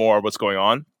little bit more of what's going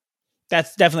on.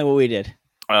 That's definitely what we did.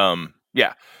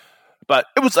 Yeah. But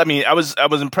it was, I mean, I was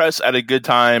impressed. I had a good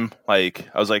time. Like,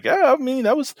 I was like, yeah, I mean,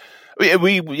 that was,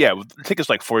 the ticket's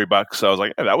like $40. So I was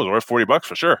like, that was worth $40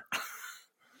 for sure.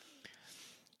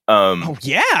 Oh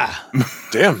yeah.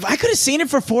 Damn. I could have seen it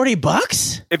for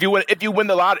 $40. If you win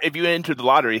the lot, if you enter the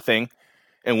lottery thing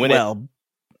and win it.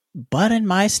 Butt in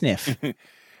my sniff.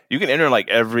 You can enter like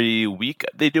every week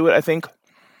they do it, I think.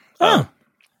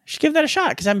 Should give that a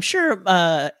shot because I'm sure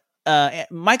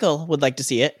Michael would like to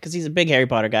see it because he's a big Harry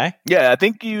Potter guy. Yeah, I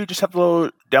think you just have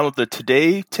to download the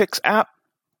Today Tix app,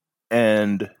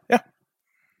 and yeah,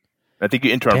 I think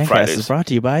you enter on Fridays. Is brought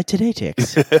to you by Today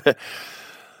Tix.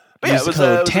 But yeah, it was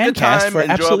a good time, for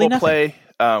absolutely nothing. Play.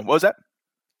 What was that?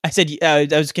 I said I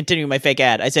was continuing my fake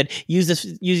ad. I said use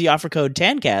the offer code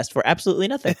TANCAST for absolutely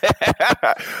nothing.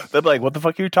 They'll be like, "What the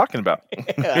fuck are you talking about?"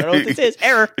 I don't know what this is.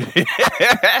 Error.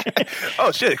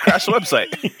 Oh shit! It crashed the website.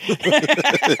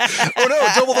 Oh no!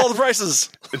 It doubled all the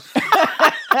prices.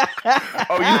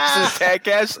 Oh, you listen to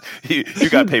TANCAST? You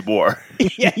got to pay more.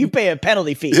 Yeah, you pay a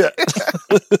penalty fee. Yeah.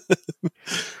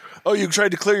 Oh, you tried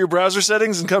to clear your browser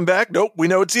settings and come back? Nope, we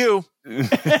know it's you.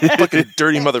 Fucking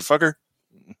dirty motherfucker.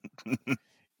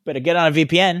 Better get on a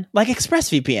VPN like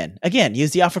ExpressVPN. Again,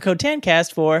 use the offer code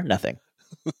TANCAST for nothing.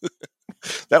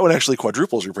 That one actually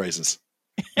quadruples your prices.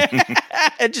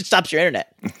 It just stops your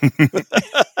internet.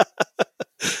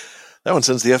 That one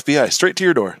sends the FBI straight to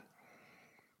your door.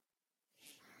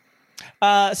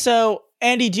 So,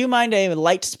 Andy, do you mind a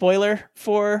light spoiler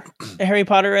for Harry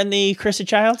Potter and the Cursed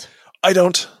Child? I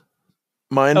don't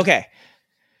mind. Okay.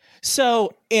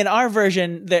 So, in our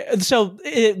version,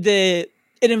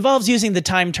 it involves using the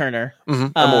time turner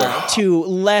to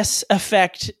less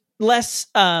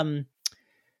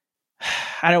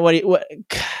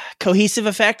cohesive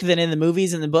effect than in the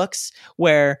movies and the books,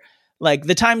 where like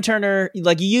the time turner,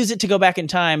 like you use it to go back in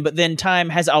time, but then time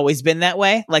has always been that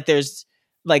way. Like there's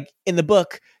like in the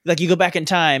book, like you go back in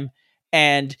time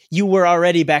and you were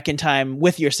already back in time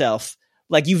with yourself.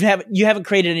 Like you haven't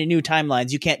created any new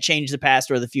timelines. You can't change the past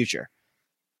or the future.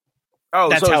 Oh,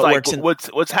 That's so how it's it like works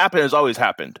what's happened has always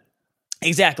happened.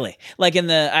 Exactly. Like in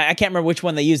I can't remember which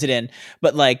one they use it in,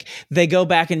 but like they go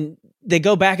back in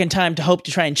time to hope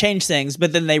to try and change things,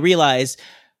 but then they realize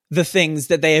the things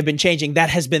that they have been changing, that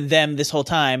has been them this whole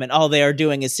time, and all they are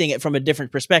doing is seeing it from a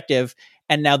different perspective,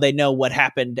 and now they know what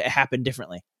happened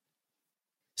differently.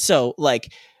 So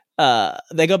like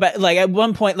they go back, like at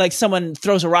one point, like someone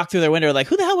throws a rock through their window, like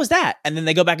who the hell was that? And then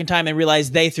they go back in time and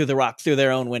realize they threw the rock through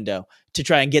their own window to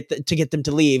try and get them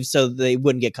to leave so they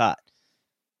wouldn't get caught.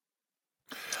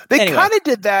 They kind of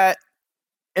did that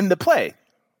in the play.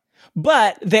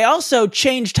 But they also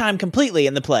changed time completely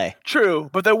in the play. True,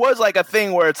 but there was like a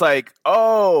thing where it's like,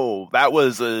 oh, that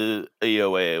was a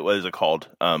what is it called?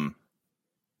 The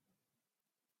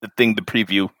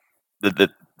preview.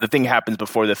 The thing happens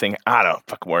before the thing. I don't know.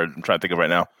 Fucking word. I'm trying to think of it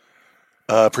right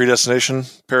now. Predestination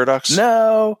paradox?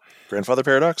 No. Grandfather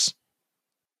paradox?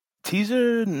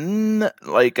 Teaser?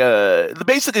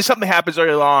 Basically something happens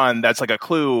early on that's like a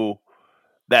clue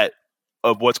that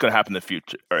of what's going to happen in the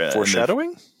future.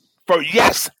 Foreshadowing?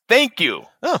 Yes, thank you.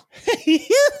 Oh.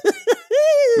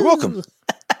 You're welcome.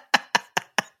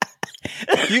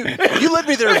 You led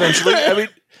me there eventually. I mean,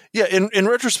 yeah, in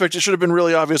retrospect, it should have been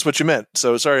really obvious what you meant.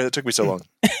 So sorry that took me so long.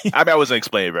 I mean, I wasn't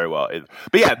explaining it very well.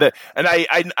 But yeah,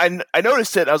 I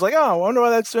noticed it. I was like, oh, I wonder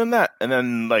why that's doing that. And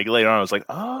then like later on, I was like,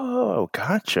 oh,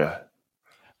 gotcha.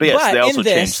 But yes, they also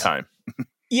changed time.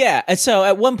 Yeah, and so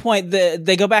at one point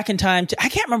they go back in time to, I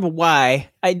can't remember why.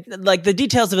 I like the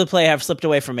details of the play have slipped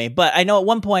away from me, but I know at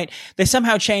one point they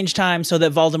somehow change time so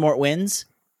that Voldemort wins.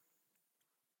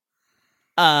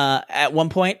 At one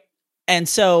point. And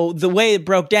so the way it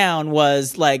broke down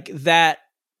was like that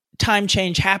time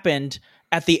change happened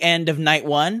at the end of night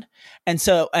 1. And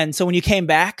so when you came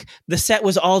back, the set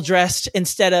was all dressed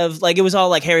instead of like, it was all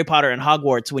like Harry Potter and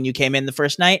Hogwarts when you came in the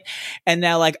first night. And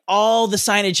now like all the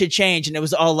signage had changed and it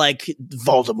was all like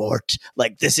Voldemort.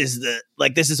 Like this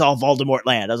is all Voldemort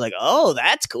land. I was like, oh,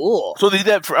 that's cool. So they did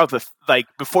that throughout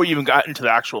before you even got into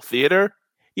the actual theater?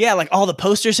 Yeah, like all the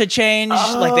posters had changed.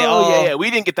 Oh, like they all. Yeah. We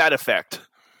didn't get that effect.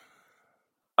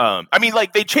 I mean,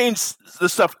 like they changed the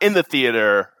stuff in the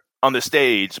theater on the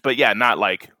stage, but yeah, not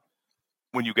like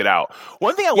when you get out.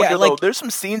 One thing I wonder though, there's some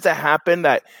scenes that happen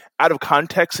that out of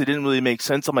context, it didn't really make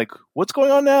sense. I'm like, what's going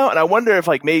on now? And I wonder if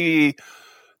like maybe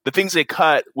the things they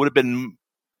cut would have been,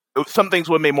 some things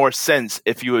would have made more sense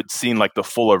if you had seen like the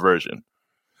fuller version.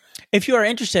 If you are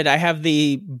interested, I have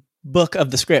the book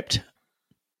of the script.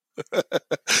 We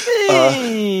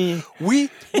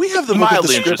have the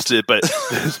mildly interested, but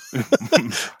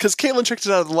because Caitlin checked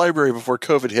it out at the library before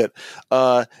COVID hit,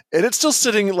 and it's still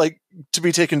sitting like to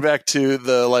be taken back to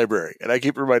the library. And I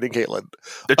keep reminding Caitlin,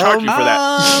 they're charging you for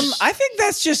that. I think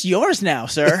that's just yours now,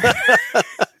 sir. I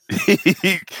think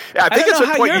it's know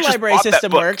how your library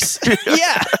system works.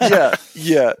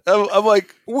 yeah. I'm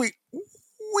like,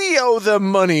 we owe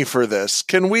them money for this.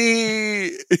 Can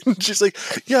we? She's like,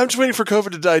 yeah, I'm just waiting for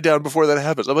COVID to die down before that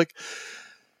happens. I'm like,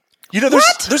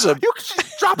 there's a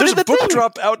book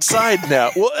drop outside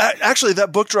now. Well, actually,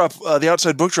 that book drop, the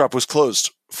outside book drop was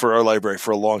closed for our library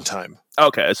for a long time.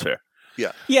 Okay, that's fair.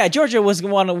 Yeah. Georgia was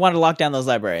wanted to lock down those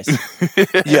libraries.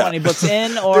 Want any books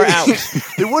in or out?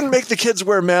 They wouldn't make the kids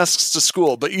wear masks to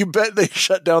school, but you bet they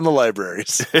shut down the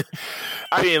libraries.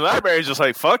 I mean, libraries just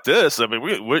like, fuck this. I mean,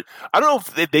 we I don't know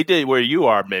if they did where you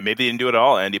are. Maybe they didn't do it at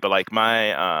all, Andy. But like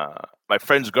my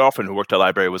friend's girlfriend who worked at a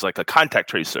library was like a contact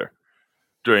tracer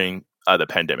during the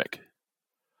pandemic,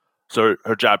 so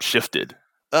her job shifted.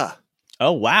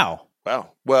 Oh wow.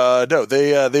 Well, no,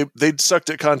 they sucked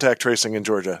at contact tracing in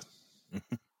Georgia.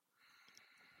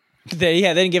 They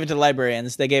didn't give it to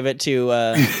librarians. They gave it to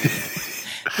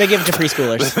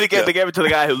preschoolers. They gave it to the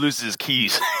guy who loses his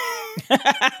keys.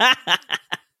 I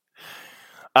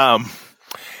don't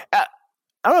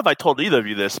know if I told either of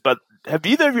you this, but have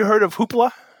either of you heard of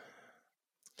Hoopla?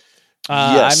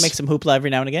 Yes. I make some Hoopla every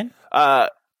now and again. Yeah,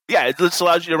 it just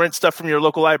allows you to rent stuff from your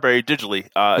local library digitally.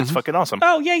 It's fucking awesome.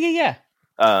 Oh, yeah.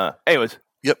 Anyways.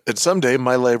 Yep, and someday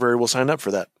my library will sign up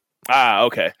for that.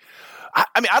 Okay.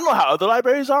 I mean, I don't know how other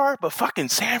libraries are, but fucking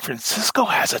San Francisco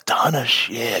has a ton of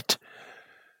shit.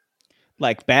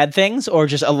 Like bad things or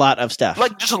just a lot of stuff?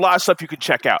 Like just a lot of stuff you can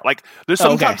check out. Like there's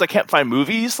sometimes I can't find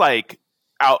movies like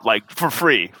out like for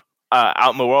free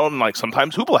out in the world, and like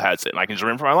sometimes Hoopla has it and I can just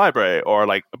rent from my library, or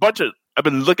like I've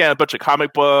been looking at a bunch of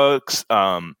comic books.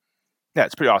 Yeah,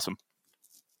 it's pretty awesome.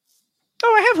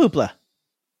 Oh, I have Hoopla.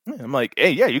 I'm like,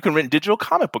 hey, yeah, you can rent digital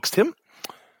comic books, Tim.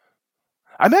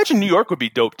 I imagine New York would be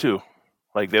dope too.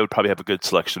 Like they would probably have a good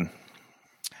selection.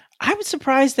 I was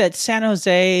surprised that San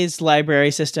Jose's library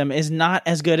system is not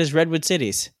as good as Redwood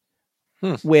City's,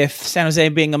 with San Jose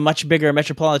being a much bigger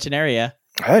metropolitan area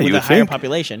with a higher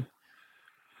population.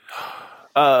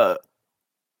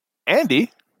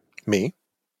 Andy, Me?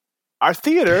 our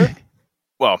theater.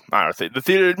 Well, not our theater. The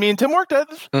theater me and Tim worked at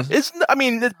is. I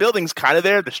mean, the building's kind of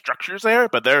there. The structure's there,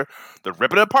 but they're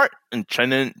ripping it apart and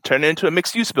turning it into a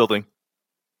mixed use building.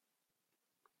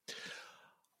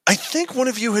 I think one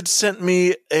of you had sent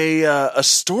me a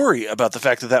story about the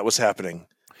fact that was happening.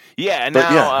 Yeah, and But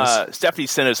now Stephanie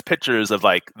sent us pictures of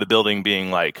like the building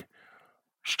being like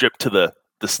stripped to the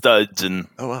studs and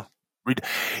Oh wow.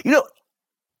 you know,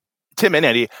 Tim and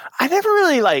Eddie, I never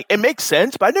really it makes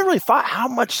sense, but I never really thought how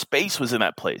much space was in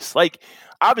that place. Like,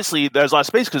 obviously there's a lot of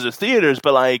space because there's theaters,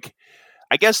 but like,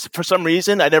 I guess for some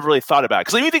reason I never really thought about it.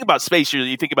 Because when you think about space,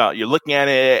 you think about you're looking at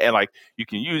it and like you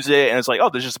can use it, and it's like,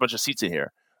 oh, there's just a bunch of seats in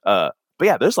here. But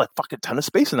yeah, there's like fucking ton of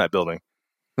space in that building.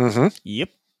 Mm-hmm. Yep.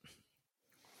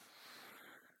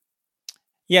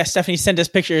 Yeah, Stephanie sent us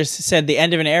pictures, said the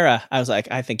end of an era. I was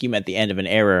like, I think you meant the end of an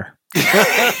error. You remember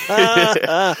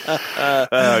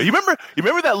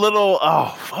that little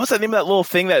what was the name of that little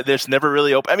thing that there's never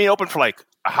really open? I mean, open for like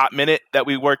a hot minute that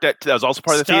we worked at. That was also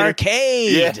part of the theater.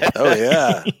 Starcade. Yeah. Oh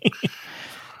yeah.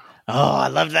 Oh, I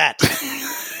love that.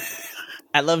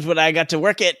 I loved when I got to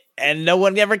work it and no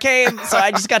one ever came, so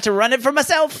I just got to run it for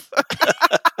myself.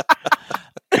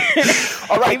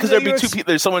 All right, because there'd be two people.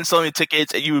 There's someone selling me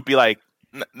tickets, and you would be like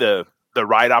the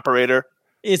ride operator.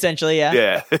 Essentially, yeah.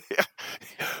 Yeah.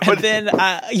 And then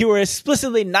you were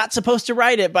explicitly not supposed to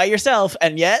ride it by yourself,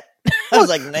 and yet I was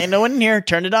like, ain't no one in here.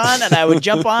 Turn it on, and I would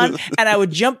jump on, and I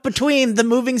would jump between the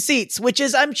moving seats, which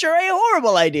is, I'm sure, a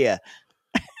horrible idea.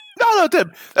 No,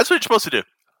 Tim. That's what you're supposed to do.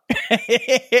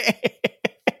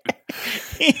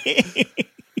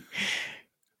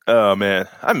 Oh man,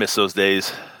 I miss those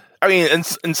days. I mean,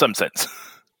 in some sense.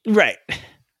 Right.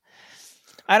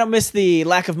 I don't miss the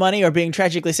lack of money or being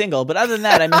tragically single, but other than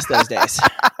that, I miss those days.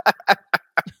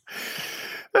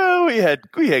 Oh, we had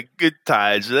good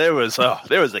times. There was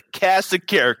a cast of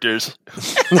characters.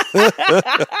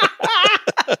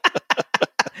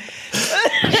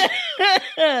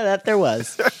 That there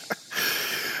was.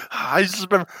 I just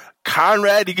remember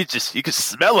Conrad. You could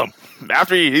smell him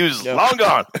after he was long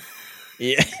gone.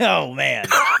 Yeah. Oh man.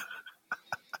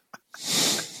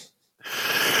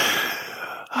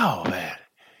 Oh man.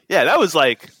 Yeah, that was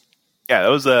like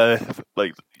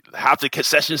half the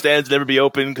concession stands never be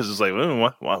open because it's like,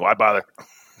 why bother?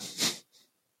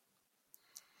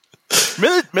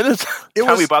 Remember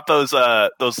time we bought those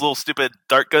little stupid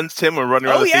dart guns, Tim, when we were running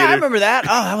around the theater? I remember that.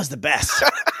 Oh, that was the best.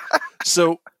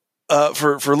 So,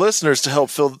 for listeners to help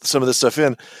fill some of this stuff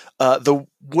in, the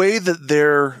way that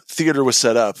their theater was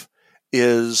set up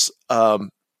is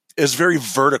very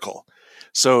vertical.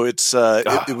 So it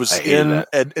was in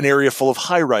an area full of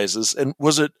high rises, and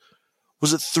was it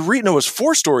 3? No, it was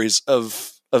 4 stories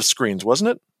of screens, wasn't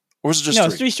it? Or was it just 3? No,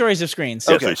 it's 3 stories of screens.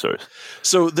 Yeah, Okay. 3 stories.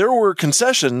 So there were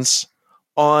concessions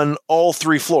on all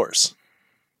 3 floors.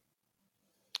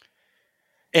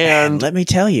 And let me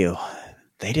tell you,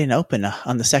 they didn't open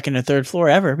on the 2nd or 3rd floor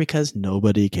ever because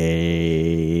nobody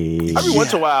came. Every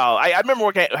once in a while, I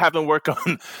remember having work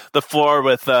on the floor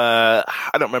with I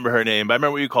don't remember her name, but I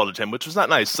remember what you called her, Tim, which was not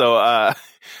nice. So I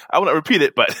won't repeat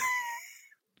it, but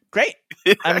great.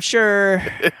 I'm sure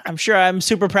I'm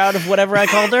super proud of whatever I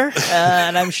called her,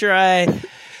 and I'm sure I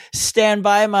stand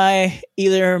by my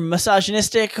either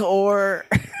misogynistic or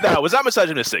no, it was not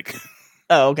misogynistic.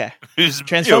 Oh, okay.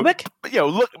 Transphobic?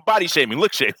 Look, body shaming,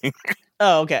 look shaming.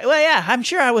 Oh, okay. Well, yeah, I'm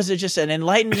sure I was just an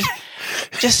enlightened,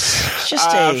 just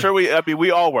I'm sure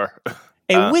we all were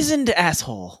a wizened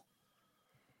asshole.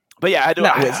 But yeah,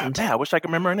 Not wizened. I wish I could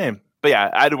remember her name. But yeah,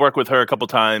 I had to work with her a couple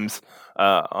times,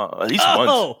 at least once.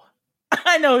 Oh,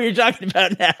 I know who you're talking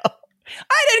about now.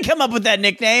 I didn't come up with that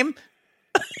nickname.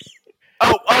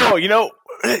 You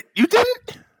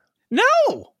didn't? No,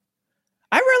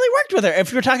 I rarely worked with her.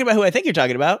 If you're talking about who I think you're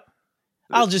talking about,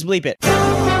 I'll just bleep it.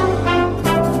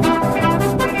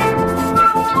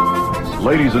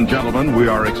 Ladies and gentlemen, we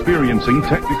are experiencing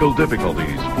technical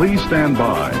difficulties. Please stand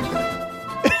by.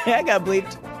 I got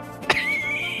bleeped.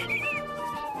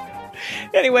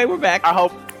 Anyway, we're back. I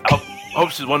hope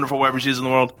she's wonderful wherever she is in the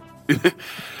world.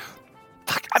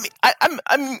 I mean,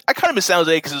 I kind of miss San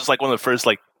Jose because it's like one of the first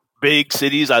like big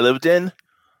cities I lived in,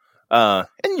 and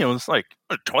it's like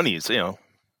 20s. You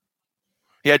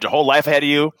had your whole life ahead of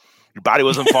you. Your body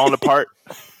wasn't falling apart.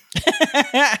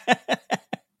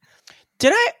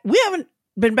 We haven't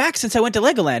been back since I went to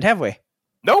Legoland, have we?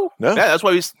 No. Yeah, that's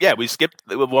why we skipped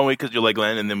 1 week because you're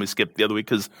Legoland, and then we skipped the other week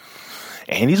because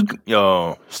Andy's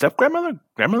step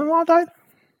grandmother-in-law died?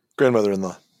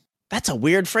 Grandmother-in-law. That's a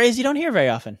weird phrase you don't hear very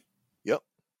often. Yep.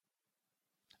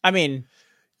 I mean,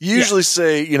 You usually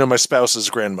say, my spouse's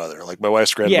grandmother, like my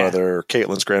wife's grandmother or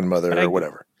Caitlin's grandmother or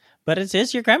whatever. But it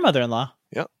is your grandmother-in-law.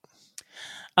 Yep.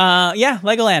 Yeah,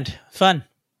 Legoland. Fun.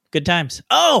 Good times.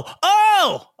 Oh,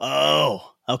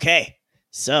 okay.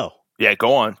 So. Yeah,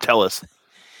 go on. Tell us.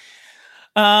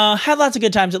 Had lots of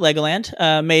good times at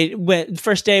Legoland.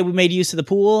 First day we made use of the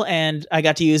pool, and I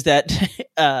got to use that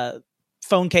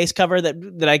phone case cover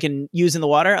that I can use in the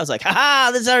water. I was like,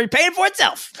 haha, this is already paying for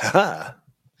itself.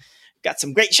 Got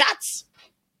some great shots.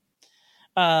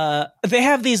 They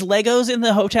have these Legos in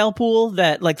the hotel pool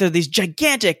that they're these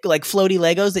gigantic floaty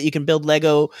Legos that you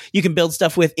can build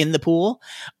stuff with in the pool.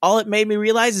 All it made me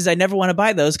realize is I never want to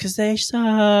buy those because they suck.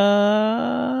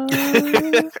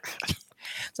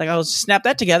 It's like, I'll snap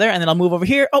that together and then I'll move over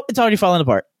here. Oh, it's already falling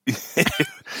apart.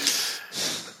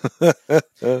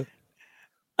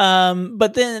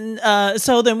 But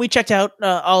then we checked out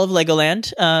all of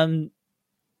Legoland.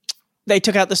 They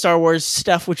took out the Star Wars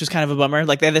stuff, which was kind of a bummer.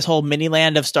 They had this whole mini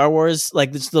land of Star Wars,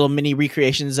 this little mini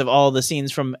recreations of all the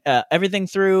scenes from everything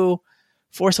through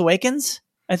Force Awakens.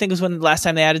 I think was when the last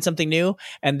time they added something new.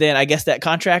 And then I guess that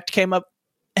contract came up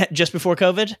just before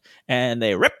COVID and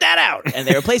they ripped that out and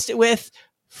they replaced it with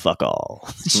fuck all.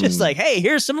 It's just hey,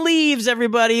 here's some leaves,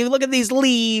 everybody. Look at these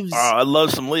leaves. Oh, I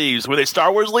love some leaves. Were they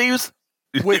Star Wars leaves?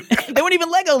 Wait, they weren't even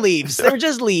Lego leaves. They were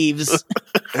just leaves.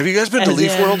 Have you guys been to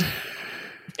Leaf World?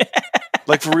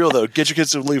 For real though, get your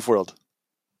kids to Leaf World.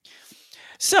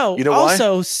 So you know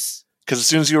also, why? Because as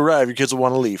soon as you arrive, your kids will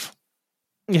want to leave.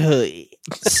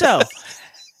 So,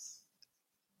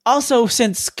 also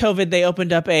since COVID, they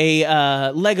opened up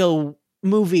a Lego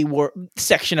movie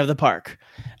section of the park,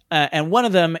 and one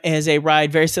of them is a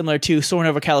ride very similar to Soarin'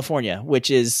 Over California,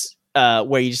 which is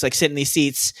where you just sit in these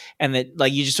seats and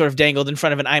that you just sort of dangled in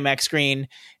front of an IMAX screen,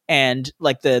 and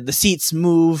the seats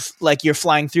move like you're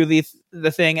flying through the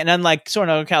thing. And unlike Soarin'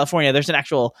 Over California, there's an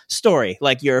actual story.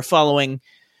 You're following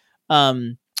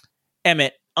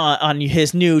Emmett on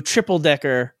his new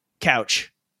triple-decker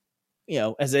couch,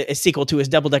 as a sequel to his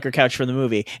double-decker couch from the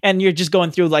movie. And you're just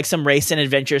going through some race and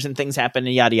adventures and things happen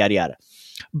and yada, yada, yada.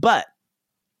 But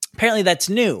apparently that's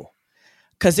new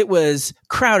because it was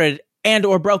crowded and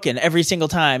or broken every single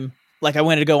time I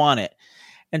wanted to go on it.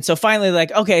 And so finally,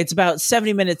 okay, it's about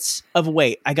 70 minutes of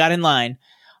wait. I got in line.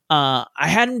 I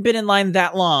hadn't been in line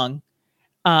that long.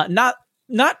 Not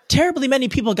terribly many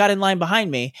people got in line behind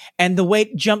me, and the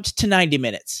wait jumped to 90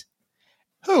 minutes.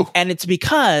 And it's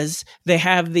because they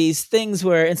have these things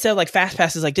where instead of fast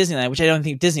passes like Disneyland, which I don't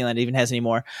think Disneyland even has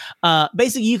anymore,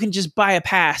 basically you can just buy a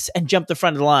pass and jump the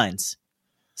front of the lines.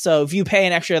 So if you pay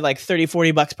an extra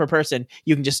 $30-$40 per person,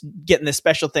 you can just get in this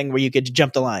special thing where you get to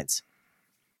jump the lines.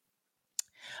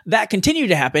 That continued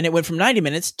to happen. It went from 90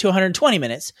 minutes to 120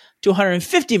 minutes to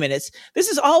 150 minutes. This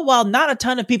is all while not a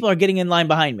ton of people are getting in line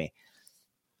behind me.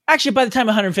 Actually, by the time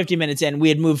 150 minutes in, we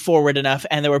had moved forward enough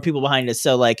and there were people behind us.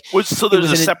 So so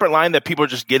there's a separate line that people are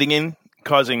just getting in,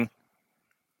 causing.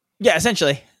 Yeah,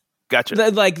 essentially. Gotcha.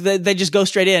 They just go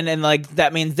straight in, and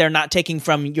that means they're not taking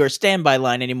from your standby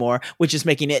line anymore, which is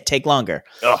making it take longer.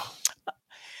 Oh.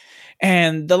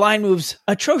 And the line moves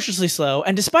atrociously slow.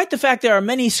 And despite the fact there are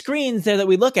many screens there that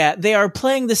we look at, they are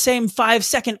playing the same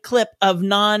 5-second clip of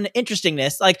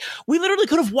non-interestingness. We literally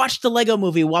could have watched the Lego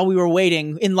movie while we were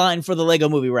waiting in line for the Lego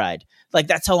movie ride.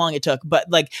 That's how long it took. But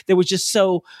there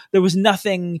was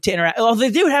nothing to interact. Well, they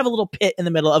do have a little pit in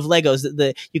the middle of Legos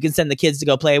that you can send the kids to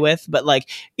go play with. But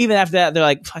even after that,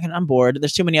 they're fucking, I'm bored.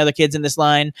 There's too many other kids in this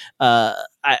line.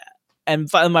 And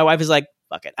finally my wife is like,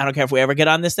 fuck it. I don't care if we ever get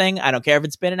on this thing. I don't care if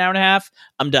it's been an hour and a half.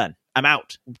 I'm done. I'm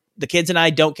out. The kids and I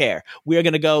don't care. We are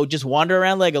going to go just wander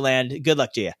around Legoland. Good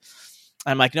luck to you.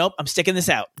 I'm like, nope, I'm sticking this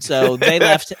out. So they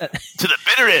left to the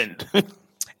bitter end.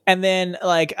 And then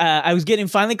I was getting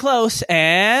finally close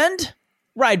and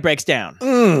ride breaks down.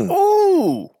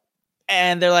 Ooh.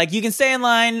 And they're like, you can stay in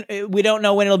line. We don't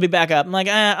know when it'll be back up. I'm like,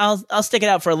 I'll stick it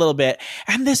out for a little bit.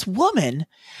 And this woman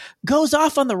goes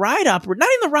off on the ride operator, not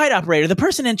even the ride operator, the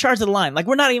person in charge of the line.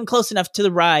 We're not even close enough to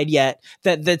the ride yet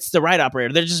that's the ride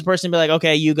operator. They're just a person to be like,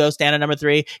 okay, you go stand at number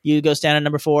 3, you go stand at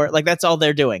number 4. That's all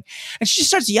they're doing. And she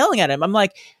starts yelling at him. I'm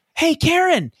like, hey,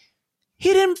 Karen,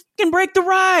 he didn't fucking break the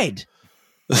ride.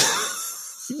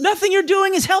 Nothing you're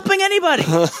doing is helping anybody.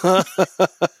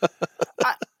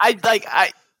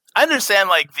 I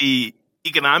understand the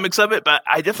economics of it, but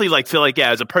I definitely feel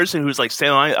as a person who's standing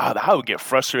in line, I would get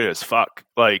frustrated as fuck.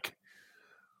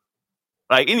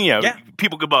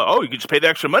 People go about, you could just pay the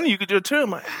extra money, you could do it too. I'm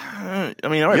like, I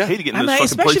already paid to get in this fucking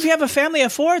especially place. if you have a family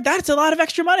of 4, that's a lot of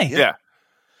extra money. Yeah.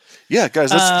 Yeah,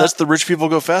 guys, that's the rich people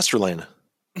go faster lane.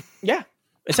 Yeah,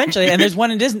 essentially. And there's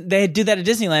one in Disney. They do that at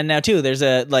Disneyland now too. There's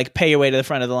a like pay your way to the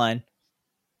front of the line,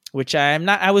 which I'm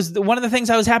not. I was one of the things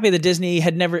I was happy that Disney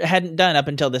hadn't done up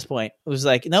until this point. It was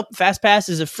like, nope, Fast Pass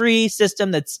is a free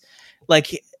system that's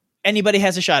like anybody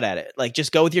has a shot at it. Like,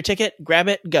 just go with your ticket, grab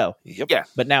it, go. Yep. Yeah.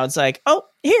 But now it's like, oh,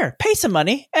 here, pay some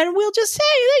money, and we'll just say,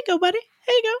 there you go, buddy.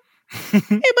 There you go.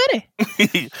 Hey,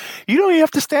 buddy. You don't even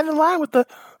have to stand in line with the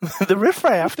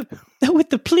riffraff. With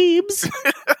the plebes.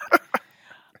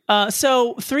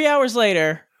 So 3 hours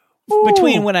later,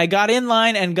 between when I got in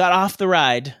line and got off the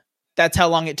ride, that's how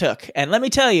long it took. And let me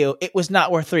tell you, it was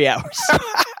not worth 3 hours.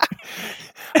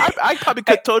 I probably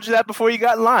could have told you that before you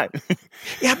got in line.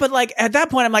 Yeah, but like at that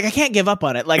point, I'm like, I can't give up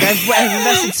on it. Like I've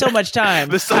invested so much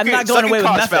time. I'm not going away with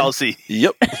nothing. Fallacy.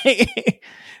 Yep.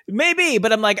 Maybe,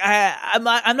 but I'm like, I'm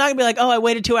not gonna be like, oh, I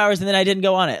waited 2 hours and then I didn't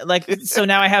go on it. Like, so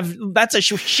now I have. That's a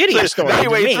shittier story. Now you to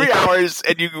waited me. 3 hours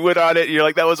and you went on it. And you're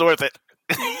like, that was worth it.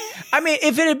 I mean,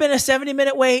 if it had been a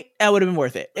 70-minute wait, that would have been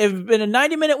worth it. If it had been a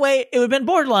 90-minute wait, it would have been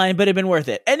borderline, but it'd been worth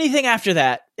it. Anything after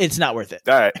that, it's not worth it.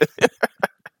 All right.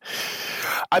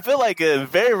 I feel like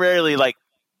very rarely, like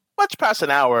much past an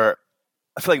hour,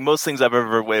 I feel like most things I've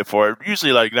ever waited for,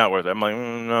 usually like not worth it. I'm like,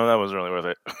 no, that wasn't really worth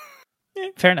it. Yeah,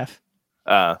 fair enough.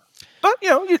 But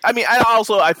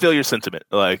I feel your sentiment.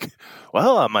 Like,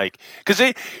 well, I'm like, because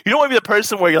you don't want to be the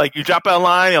person where you're like, you drop out of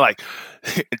line, you're like,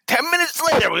 10 minutes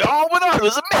later, we all went on. It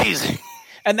was amazing.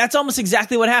 And that's almost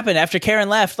exactly what happened after Karen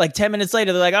left. Like 10 minutes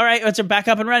later, they're like, all right, let's back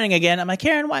up and running again. I'm like,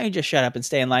 Karen, why don't you just shut up and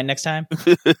stay in line next time?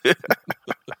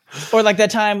 Or like that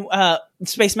time,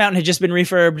 Space Mountain had just been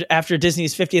refurbed after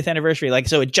Disney's 50th anniversary. Like,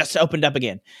 so it just opened up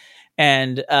again.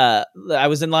 And I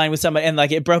was in line with somebody and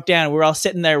like it broke down. We were all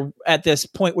sitting there at this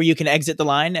point where you can exit the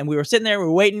line. And we were sitting there, we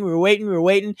were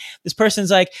waiting. This person's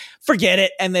like, forget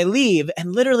it. And they leave.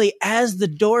 And literally as the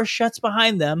door shuts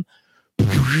behind them,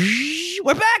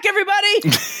 we're back, everybody.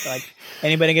 Like,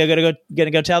 anybody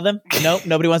gonna go tell them? Nope,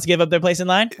 nobody wants to give up their place in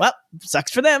line. Well,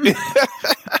 sucks for them.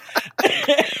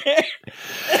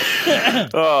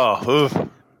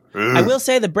 I will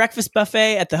say the breakfast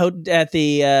buffet at the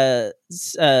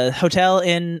hotel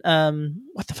in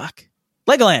what the fuck,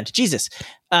 Legoland. Jesus,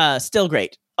 still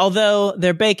great. Although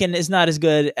their bacon is not as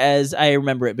good as I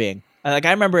remember it being. Like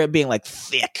I remember it being like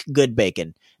thick, good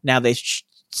bacon. Now they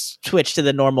switch to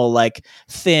the normal like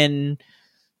thin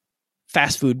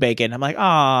fast food bacon. I'm like,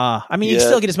 ah. I mean, you can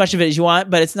still get as much of it as you want,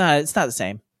 but it's not the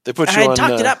same. They put I had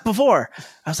talked it up before.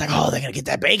 I was like, oh, they're gonna get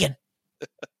that bacon.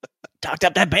 Talked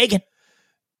up that bacon.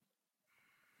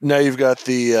 Now you've got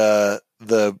the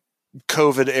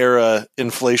COVID era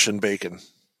inflation bacon.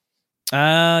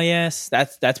 Oh yes,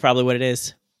 that's probably what it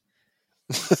is.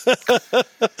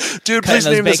 Dude, please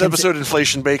name this episode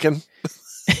 "Inflation Bacon."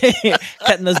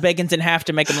 Cutting those bacons in half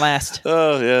to make them last.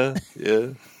 Oh yeah.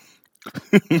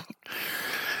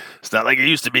 It's not like it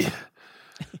used to be.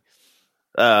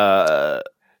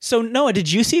 So Noah,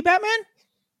 did you see Batman?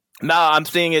 No, I'm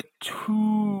seeing it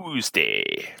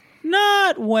Tuesday.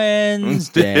 Not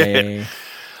Wednesday.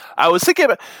 I was thinking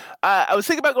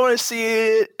about going to see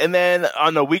it, and then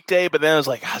on a weekday, but then I was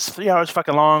like, it's 3 hours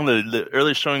fucking long. The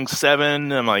early showing's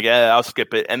 7. I'm like, yeah, I'll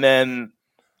skip it. And then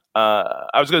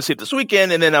I was going to see it this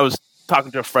weekend, and then I was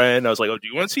talking to a friend. I was like, oh, do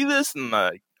you want to see this? And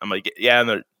I'm like, yeah.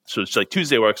 And so it's like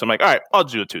Tuesday works. I'm like, all right, I'll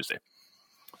do it Tuesday.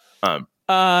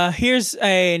 Here's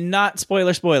a not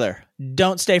spoiler.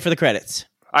 Don't stay for the credits.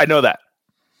 I know that.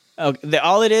 Okay,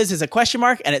 all it is a question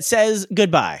mark, and it says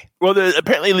goodbye. Well, it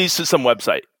apparently leads to some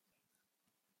website.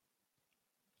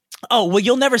 Oh, well,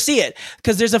 you'll never see it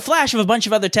because there's a flash of a bunch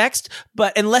of other text,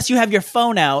 but unless you have your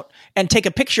phone out and take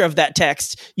a picture of that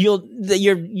text, you're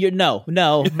no,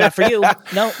 not for you.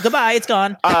 No, goodbye, it's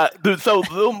gone. So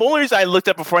the only reason I looked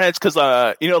up beforehand is because,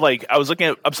 like I was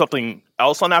looking up something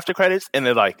else on after credits, and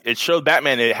then like it showed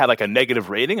Batman, and it had like a negative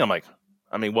rating. I'm like,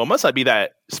 I mean, well, must not be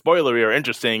that spoilery or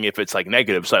interesting if it's like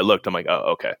negative. So I looked, I'm like,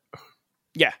 oh, okay.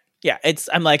 Yeah.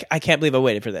 I'm like, I can't believe I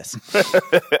waited for this.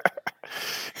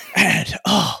 And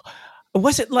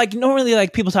was it like normally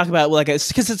like people talk about like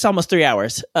because it's almost 3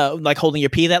 hours, like holding your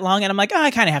pee that long, and I'm like,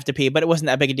 I kind of have to pee, but it wasn't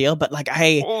that big a deal. But like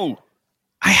I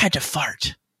had to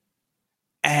fart,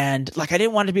 and like I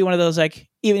didn't want it to be one of those like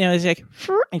it's like and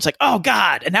it's like, oh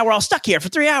god, and now we're all stuck here for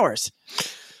 3 hours.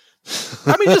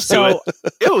 I mean, just do it.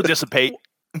 It will dissipate.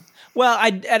 Well,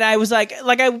 I was like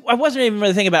I wasn't even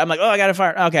really thinking about it. I'm like, oh, I got to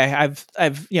fart. Okay,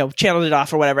 I've channeled it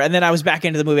off or whatever. And then I was back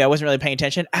into the movie. I wasn't really paying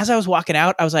attention. As I was walking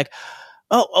out, I was like,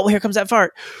 oh, here comes that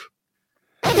fart.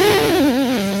 I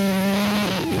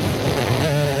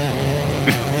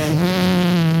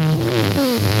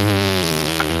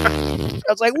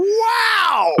was like,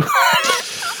 wow.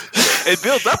 It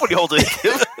builds up when you hold it.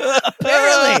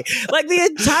 Apparently, like the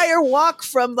entire walk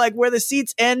from like where the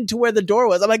seats end to where the door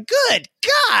was. I'm like, good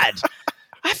God,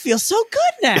 I feel so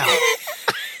good now.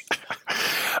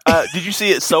 Did you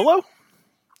see it solo?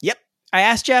 Yep. I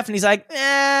asked Jeff, and he's like,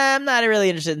 I'm not really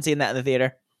interested in seeing that in the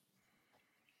theater.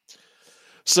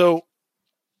 So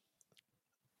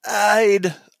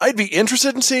I'd be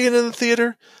interested in seeing it in the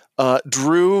theater.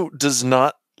 Drew does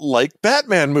not like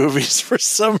Batman movies for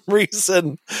some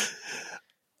reason.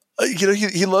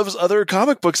 He loves other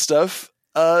comic book stuff.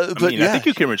 I think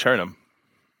you can return them.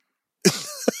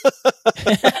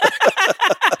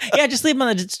 Yeah, just leave him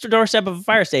on the doorstep of a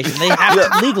fire station. They have to,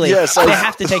 legally, they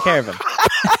have to take care of him.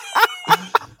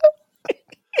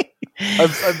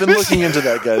 I've been looking into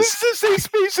that, guys. This is a safe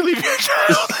space to leave your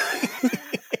child.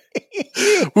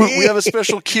 We have a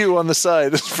special queue on the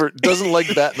side for doesn't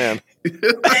like Batman.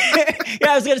 Yeah,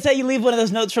 I was going to say you leave one of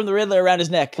those notes from the Riddler around his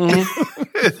neck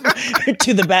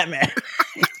to the Batman.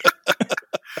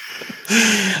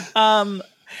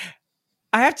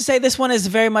 I have to say this one is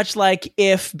very much like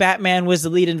if Batman was the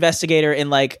lead investigator in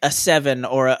like a Seven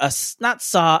or a not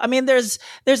Saw. I mean, there's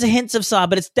a hints of Saw,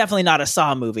 but it's definitely not a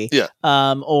Saw movie. Yeah.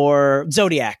 Or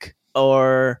Zodiac,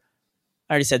 or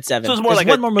I already said Seven. So it's more There's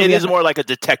like one more movie. it is more like a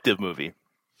detective movie.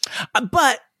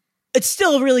 But it's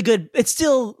still really good. It's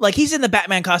still like he's in the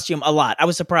Batman costume a lot. I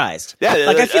was surprised. Yeah,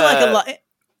 like I feel like a lot.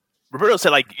 Roberto said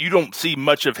like you don't see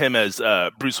much of him as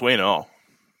Bruce Wayne at all.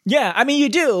 Yeah, I mean you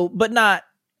do, but not.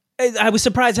 I was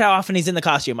surprised how often he's in the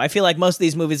costume. I feel like most of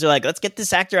these movies are like, let's get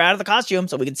this actor out of the costume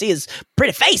so we can see his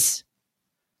pretty face.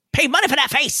 Pay money for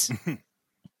that face.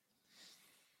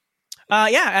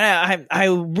 Yeah, and I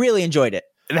really enjoyed it.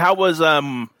 And how was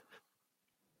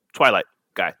Twilight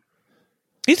guy?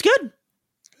 He's good.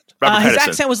 His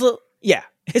accent was a little,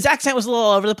 his accent was a little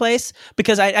all over the place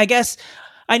because I guess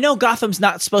I know Gotham's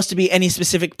not supposed to be any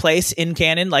specific place in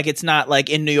canon. Like it's not like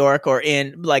in New York or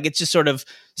in like it's just sort of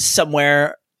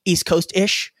somewhere East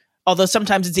Coast-ish. Although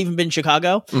sometimes it's even been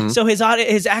Chicago. Mm-hmm. So his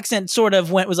accent sort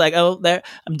of was like, oh, there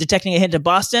I'm detecting a hint of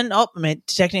Boston. Oh, I'm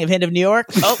detecting a hint of New York.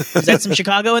 Oh, is that some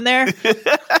Chicago in there? Is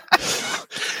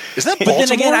that Baltimore? But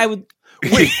then again, I would.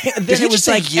 Wait, then it was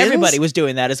like everybody was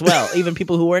doing that as well, even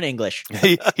people who weren't English.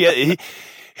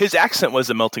 His accent was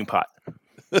a melting pot.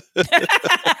 The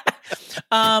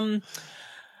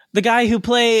guy who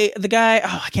played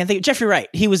I can't think. Jeffrey Wright.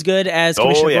 He was good as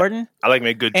Commissioner Gordon. I like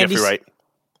me a good Jeffrey Wright.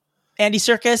 Andy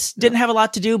Serkis didn't have a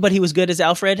lot to do, but he was good as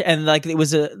Alfred, and like it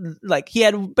was he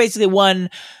had basically one,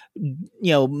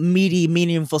 meaty,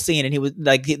 meaningful scene, and he was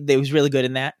like they was really good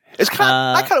in that. It's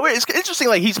kind of weird. It's interesting.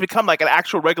 Like he's become like an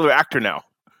actual regular actor now.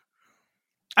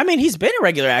 I mean, he's been a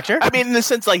regular actor. I mean, in the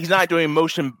sense like he's not doing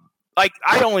motion. Like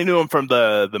I only knew him from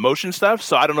the motion stuff,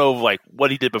 so I don't know like what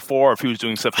he did before, or if he was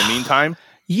doing stuff in the meantime.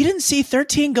 You didn't see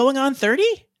 13 going on 30,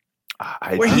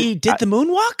 where he did the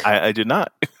moonwalk? I did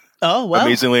not. Oh, well.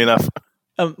 Amazingly enough.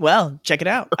 Well, check it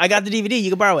out. I got the DVD.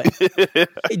 You can borrow it. Do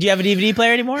you have a DVD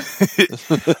player anymore?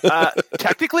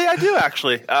 Technically, I do,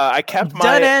 actually. I kept my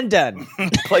done and done.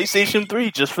 PlayStation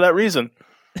 3 just for that reason.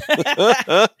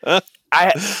 I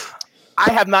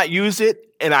have not used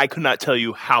it, and I could not tell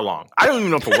you how long. I don't even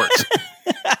know if it works.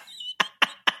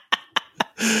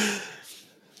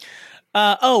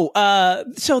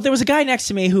 So there was a guy next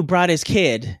to me who brought his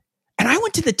kid, and I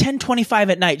went to the 10:25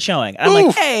 at night showing. And I'm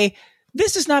like, hey,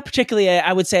 this is not particularly,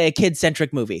 I would say, a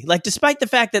kid-centric movie. Like, despite the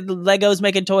fact that Lego's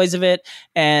making toys of it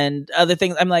and other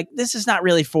things, I'm like, this is not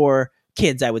really for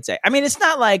kids, I would say. I mean, it's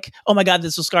not like, oh my God,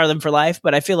 this will scar them for life,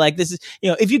 but I feel like this is,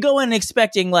 if you go in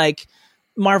expecting, like,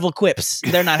 Marvel quips,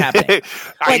 they're not happening.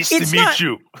 I used to meet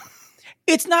you.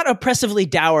 It's not oppressively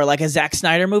dour like a Zack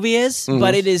Snyder movie is,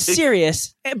 but it is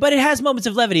serious. But it has moments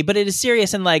of levity, but it is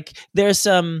serious, and, like, there's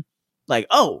some, like,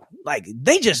 oh, like,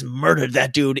 they just murdered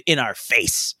that dude in our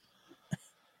face.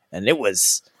 And it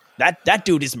was that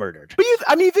dude is murdered. But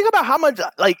you think about how much,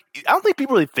 like, I don't think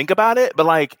people really think about it, but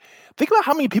like, think about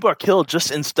how many people are killed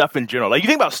just in stuff in general. Like, you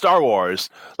think about Star Wars,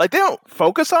 like, they don't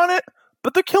focus on it,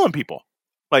 but they're killing people.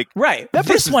 Like, right.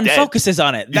 This one focuses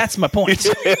on it. That's my point.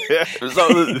 So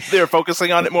they're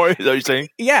focusing on it more. Is that what you're saying?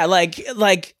 Yeah. Like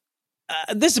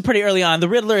this is pretty early on. The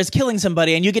Riddler is killing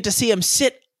somebody, and you get to see him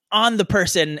sit on the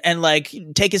person and like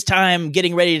take his time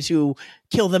getting ready to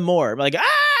kill them more. Like,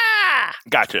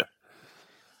 Gotcha.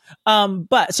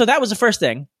 But so that was the first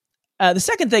thing. The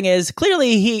second thing is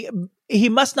clearly he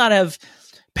must not have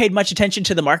paid much attention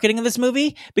to the marketing of this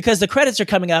movie, because the credits are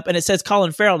coming up and it says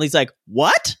Colin Farrell, and he's like,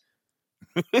 what?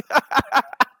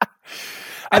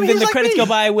 And then the credits go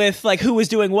by with like who was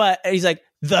doing what, and he's like,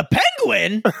 the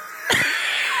Penguin.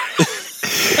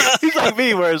 He's like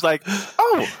me, where it's like,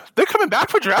 oh, they're coming back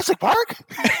for Jurassic Park?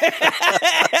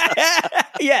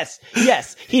 Yes,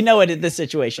 he know it in this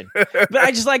situation. But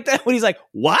I just like that when he's like,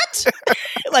 what?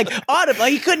 Like, audible.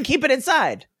 Like, he couldn't keep it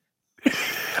inside.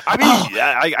 I mean,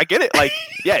 yeah, I get it. Like,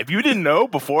 yeah, if you didn't know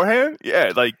beforehand,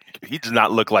 yeah, like, he does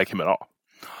not look like him at all.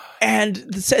 And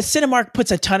Cinemark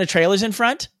puts a ton of trailers in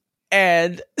front.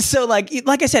 And so, like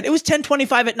I said, it was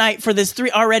 10:25 at night for this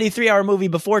 3-hour movie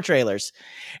before trailers.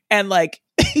 And, like,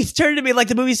 he's turning to me like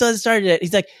the movie still hasn't started yet.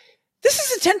 He's like, this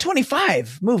is a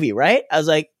 10:25 movie, right? I was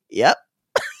like, yep.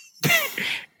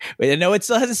 We didn't know it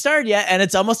still hasn't started yet, and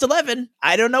it's almost 11.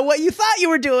 I don't know what you thought you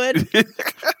were doing.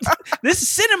 This is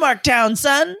Cinemark Town,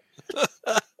 son.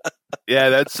 Yeah,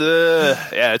 that's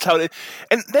how it.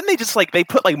 And then they just like they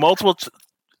put like multiple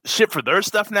shit for their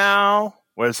stuff now,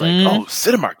 where it's like, oh,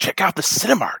 Cinemark, check out the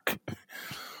Cinemark.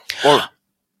 Or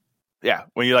yeah,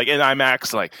 when you're like in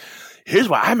IMAX, like, here's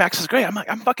why IMAX is great. I'm like,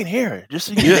 I'm fucking here just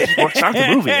so you can start the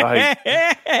movie. Like,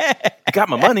 I got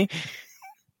my money.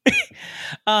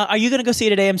 Are you going to go see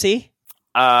it at AMC?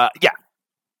 Yeah.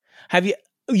 Have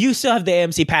you still have the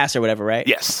AMC pass or whatever, right?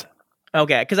 Yes.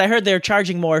 Okay, because I heard they're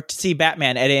charging more to see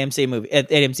Batman at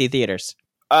AMC theaters.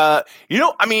 I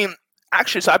mean,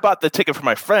 actually, so I bought the ticket for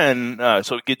my friend,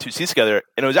 so we get 2 seats together,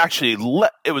 and it was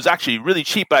actually really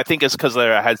cheap. But I think it's because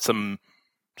I had some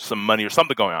money or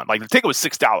something going on. Like the ticket was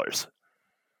 $6.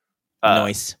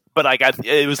 Nice. But I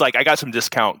got some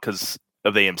discount because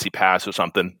of the AMC pass or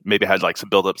something. Maybe I had like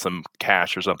build up some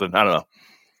cash or something. I don't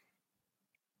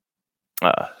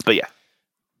know. But yeah.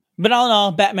 But all in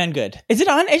all, Batman good. Is it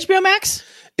on HBO Max?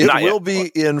 It will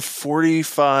be in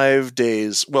 45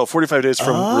 days. Well, 45 days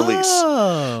from release.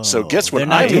 So guess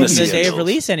when I'm going to see it. They're not doing the day of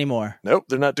release anymore. Nope,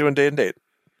 they're not doing day and date.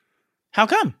 How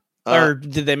come? Or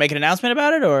did they make an announcement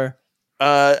about it? Or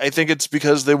I think it's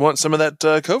because they want some of that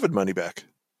COVID money back.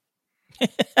 All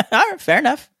right, fair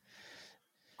enough.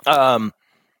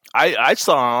 I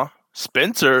saw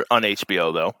Spencer on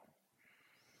HBO though.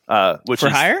 Which For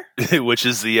hire? Which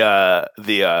is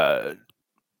the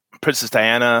Princess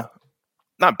Diana,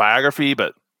 not biography,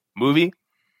 but movie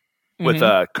with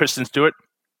Kristen Stewart.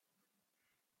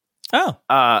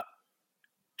 Oh.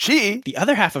 She, the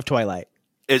other half of Twilight,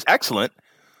 is excellent.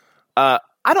 I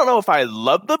don't know if I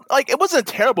love them. Like, it wasn't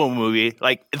a terrible movie.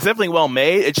 Like, it's definitely well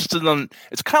made. It's just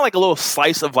it's kind of like a little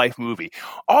slice of life movie.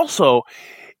 Also,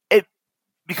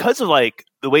 because of like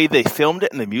the way they filmed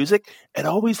it and the music, it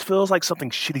always feels like something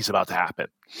shitty's about to happen.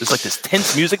 There's like this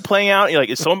tense music playing out. You're like,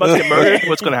 is someone about to get murdered?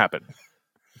 What's going to happen?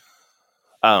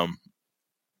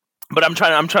 But I'm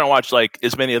trying to watch like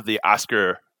as many of the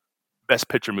Oscar Best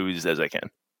Picture movies as I can.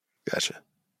 Gotcha.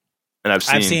 And I've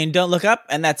seen Don't Look Up,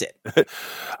 and that's it.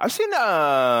 I've seen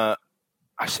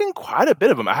quite a bit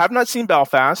of them. I have not seen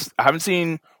Belfast. I haven't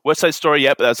seen West Side Story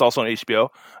yet, but that's also on HBO.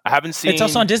 I haven't seen. It's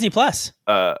also on Disney Plus.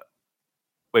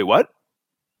 Wait, what?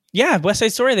 Yeah, West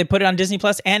Side Story. They put it on Disney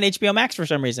Plus and HBO Max for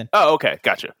some reason. Oh, okay,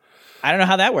 gotcha. I don't know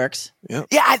how that works. Yeah,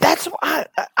 that's why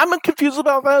I'm confused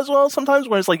about that as well. Sometimes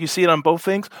when it's like you see it on both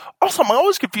things. Also, I'm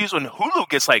always confused when Hulu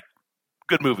gets like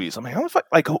good movies. I'm like, how the fuck?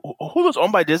 Like Hulu's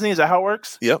owned by Disney? Is that how it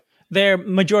works? Yep. They're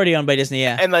majority owned by Disney,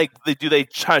 yeah. And like, do they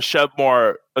try to shove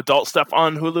more adult stuff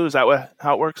on Hulu? Is that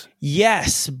how it works?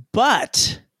 Yes,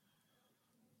 but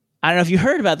I don't know if you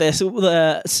heard about this.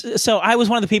 So I was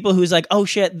one of the people who's like, oh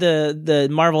shit, the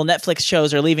Marvel Netflix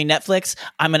shows are leaving Netflix.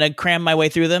 I'm going to cram my way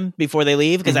through them before they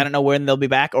leave because I don't know when they'll be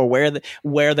back or where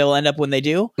they'll end up when they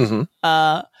do.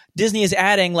 Mm-hmm. Disney is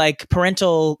adding like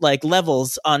parental like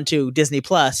levels onto Disney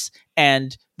Plus,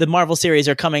 and the Marvel series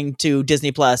are coming to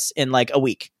Disney Plus in like a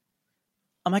week.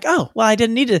 I'm like, oh, well, I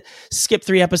didn't need to skip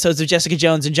 3 episodes of Jessica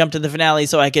Jones and jump to the finale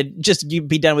so I could just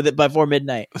be done with it before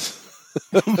midnight.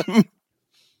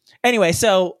 Anyway,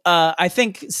 so I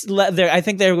think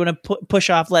they're going to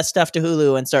push off less stuff to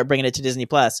Hulu and start bringing it to Disney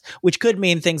Plus, which could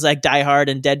mean things like Die Hard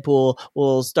and Deadpool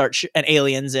will start and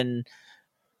Aliens and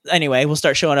anyway will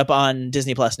start showing up on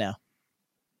Disney Plus now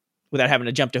without having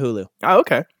to jump to Hulu. Oh,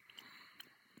 okay.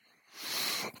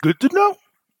 Good to know.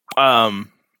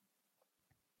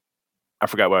 I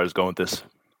forgot where I was going with this.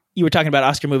 You were talking about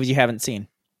Oscar movies you haven't seen.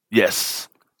 Yes.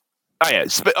 Oh yeah.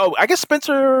 I guess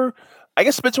Spencer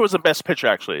was the Best Picture.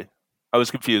 Actually, I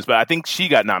was confused, but I think she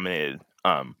got nominated.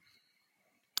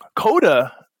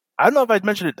 Coda. I don't know if I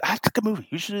mentioned it. That's a good movie.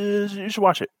 You should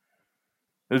watch it.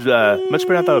 It was much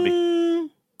better than I thought it'd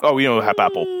be. Oh, we don't have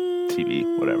Apple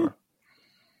TV, whatever.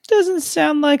 Doesn't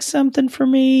sound like something for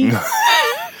me.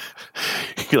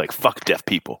 You're like, fuck deaf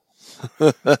people.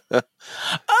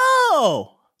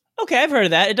 Oh, okay. I've heard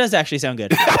of that. It does actually sound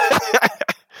good.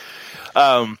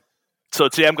 So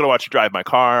today I'm going to watch Drive My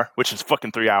Car, which is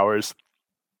fucking 3 hours.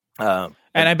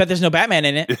 And I bet there's no Batman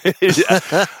in it.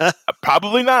 Yeah.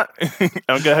 Probably not.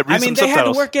 I'm gonna read some they had to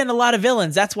subtitles. work in a lot of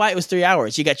villains. That's why it was 3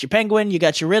 hours. You got your Penguin, you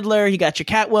got your Riddler, you got your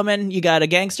Catwoman, you got a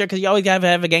gangster, because you always got to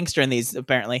have a gangster in these,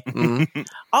 apparently.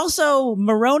 Also,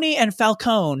 Maroni and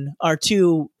Falcone are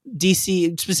two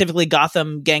DC, specifically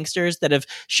Gotham gangsters that have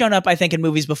shown up, I think, in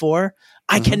movies before.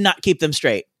 I cannot keep them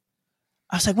straight.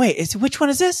 I was like, wait, which one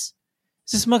is this?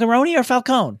 Is this Maroni or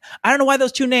Falcone? I don't know why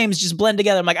those two names just blend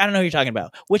together. I'm like, I don't know who you're talking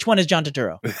about. Which one is John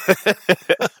Turturro?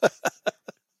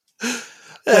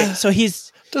 Wait, so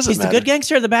he's the good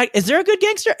gangster or the bad? Is there a good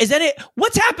gangster? Is that it?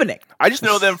 What's happening? I just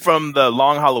know them from the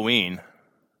Long Halloween.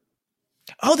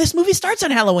 Oh, this movie starts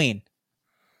on Halloween.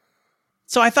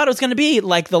 So I thought it was going to be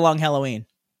like the Long Halloween.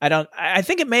 I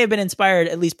think it may have been inspired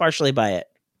at least partially by it.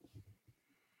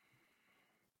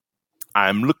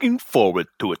 I'm looking forward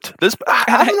to it.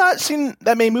 I've not seen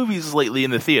that many movies lately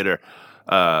in the theater.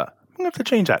 I'm gonna have to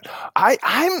change that.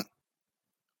 I'm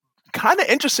kind of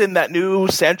interested in that new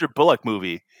Sandra Bullock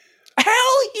movie.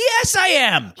 Hell yes, I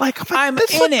am. I'm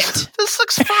in it. This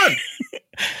looks fun.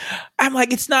 I'm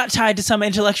like, it's not tied to some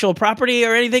intellectual property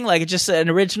or anything. Like, it's just an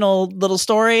original little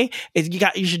story. You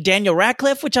got your Daniel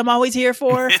Radcliffe, which I'm always here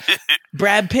for.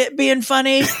 Brad Pitt being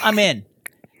funny. I'm in.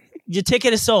 Your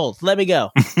ticket is sold. Let me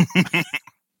go.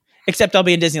 Except I'll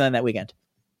be in Disneyland that weekend,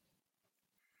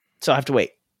 so I have to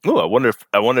wait. Oh, I wonder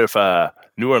if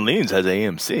New Orleans has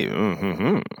AMC.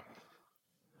 Mm-hmm.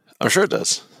 I'm sure it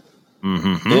does.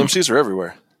 AMCs are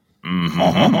everywhere.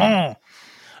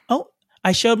 Oh,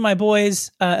 I showed my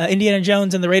boys Indiana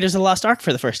Jones and the Raiders of the Lost Ark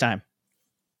for the first time.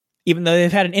 Even though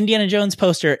they've had an Indiana Jones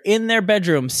poster in their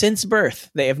bedroom since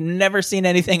birth, they have never seen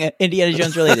anything Indiana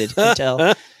Jones related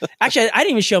until... Actually, I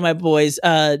didn't even show my boys.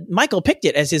 Michael picked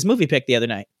it as his movie pick the other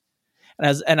night.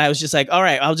 And I was just like, all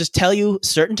right, I'll just tell you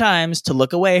certain times to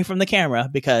look away from the camera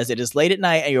because it is late at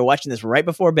night and you're watching this right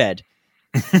before bed.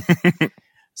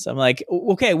 So I'm like,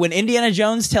 okay, when Indiana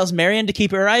Jones tells Marion to keep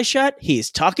her eyes shut,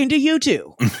 he's talking to you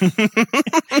too.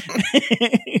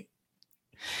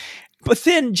 But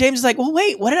then James is like, well,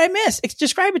 wait, what did I miss?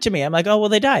 Describe it to me. I'm like, oh, well,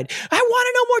 they died. I want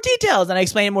to know more details. And I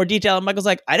explain in more detail. And Michael's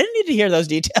like, I didn't need to hear those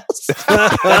details.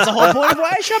 That's the whole point of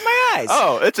why I shut my eyes.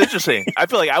 Oh, it's interesting. I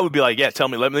feel like I would be like, yeah, tell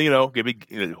me, let me, give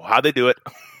me how they do it.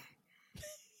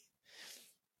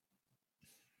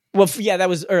 Well, yeah, that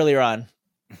was earlier on.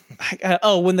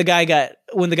 When the guy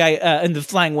in the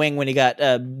flying wing, when he got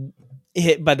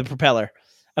hit by the propeller.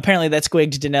 Apparently that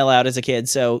squigged Danelle out as a kid.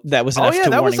 So that was enough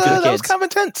to warning for the kids. That was kind of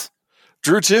intense.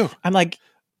 Drew too. I'm like,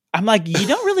 you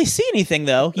don't really see anything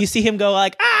though. You see him go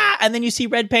like, and then you see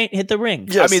red paint hit the ring.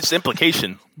 Yes. I mean, it's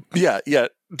implication. Yeah.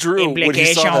 Drew, when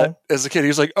he saw that as a kid, he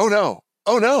was like, oh no.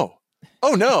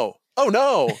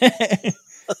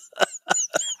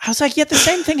 I was like, yet the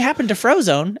same thing happened to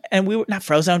Frozone, and we were not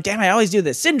Frozone. Damn, I always do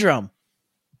this. Syndrome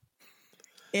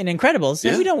in Incredibles.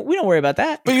 Yeah. We don't worry about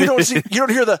that. But you don't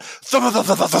hear the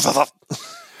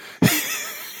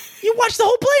You watch the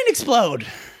whole plane explode.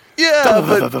 Yeah,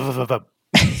 but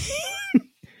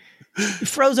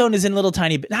Frozone is in little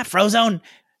tiny bits. Not Frozone.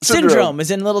 Syndrome is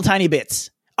in little tiny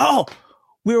bits. Oh,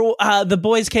 we were the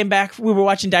boys came back. We were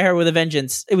watching Die Hard with a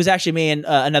Vengeance. It was actually me and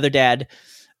another dad,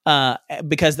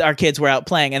 because our kids were out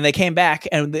playing, and they came back.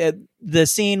 And the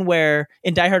scene where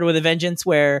in Die Hard with a Vengeance,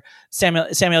 where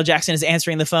Samuel Jackson is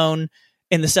answering the phone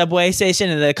in the subway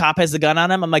station, and the cop has the gun on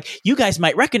him. I'm like, you guys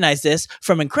might recognize this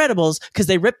from Incredibles because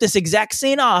they ripped this exact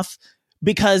scene off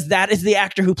because that is the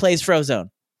actor who plays Frozone.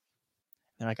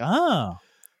 They're like, oh,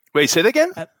 wait, say that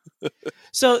again.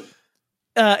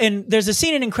 There's a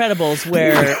scene in Incredibles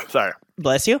where, sorry,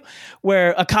 bless you,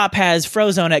 where a cop has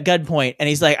Frozone at gunpoint, and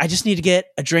he's like, I just need to get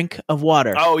a drink of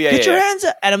water. Oh yeah, Put your hands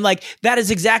up. And I'm like, that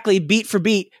is exactly beat for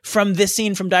beat from this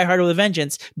scene from Die Hard with a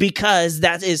Vengeance, because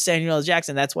that is Samuel L.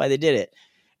 Jackson. That's why they did it.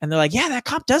 And they're like, yeah, that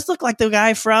cop does look like the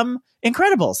guy from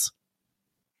Incredibles.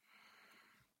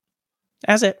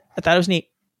 That's it. I thought it was neat.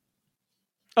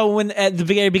 Oh, when at the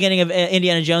very beginning of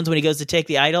Indiana Jones, when he goes to take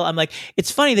the idol, I'm like, it's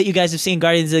funny that you guys have seen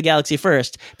Guardians of the Galaxy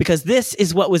first, because this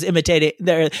is what was imitated.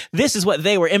 This is what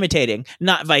they were imitating,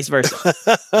 not vice versa.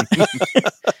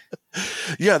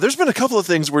 Yeah, there's been a couple of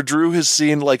things where Drew's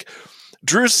seen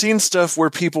stuff where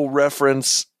people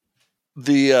reference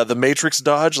the Matrix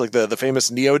dodge, like the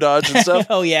famous Neo dodge and stuff.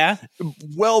 Oh yeah,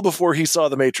 well before he saw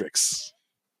the Matrix.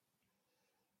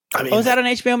 I mean, is that on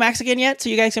HBO Max again yet? So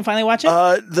you guys can finally watch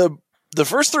it. The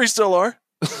first three still are.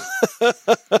 All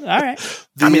right.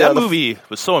 That movie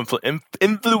was so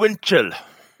influential.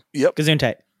 Yep.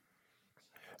 Gesundheit.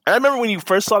 And I remember when you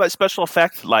first saw that special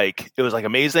effect, like, it was like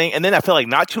amazing. And then I feel like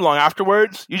not too long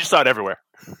afterwards, you just saw it everywhere.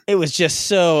 It was just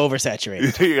so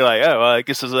oversaturated. You're like, oh, well, I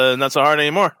guess it's not so hard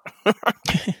anymore.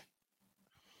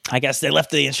 I guess they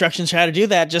left the instructions for how to do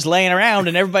that just laying around,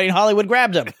 and everybody in Hollywood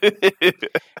grabbed them.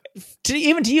 To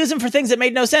use them for things that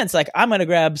made no sense, like I'm gonna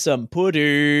grab some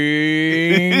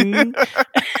pudding.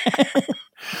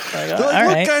 They're like,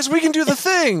 look, guys, we can do the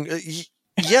thing.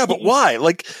 Yeah, but why?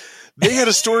 Like, they had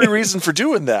a story reason for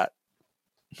doing that.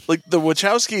 Like, the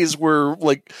Wachowskis were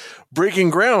like breaking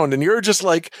ground, and you're just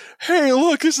like, hey,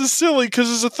 look, this is silly because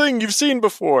it's a thing you've seen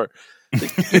before.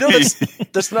 Like,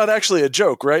 that's not actually a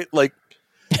joke, right? Like,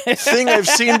 thing I've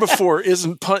seen before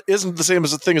isn't the same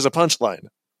as a thing as a punchline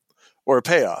or a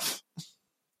payoff.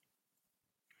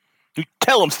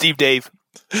 Tell him, Steve Dave.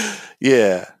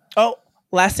 Yeah. Oh,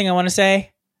 last thing I want to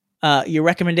say, your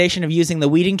recommendation of using the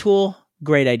weeding tool,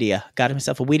 great idea. Got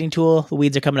himself a weeding tool. The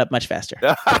weeds are coming up much faster.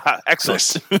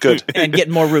 Excellent. Nice. Good. And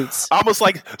getting more roots. Almost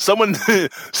like someone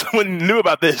knew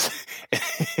about this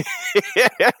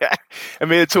and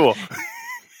made a tool.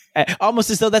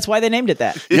 Almost as though that's why they named it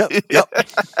that. Yep.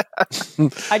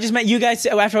 I just meant you guys,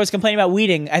 after I was complaining about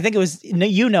weeding, I think it was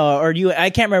Noah, or you, I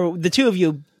can't remember, the two of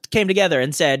you came together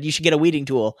and said you should get a weeding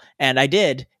tool, and I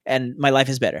did, and my life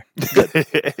is better.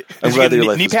 I'm glad that your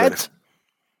life knee is pads? better.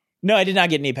 No, I did not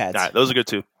get knee pads. All right, those are good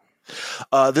too.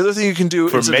 The other thing you can do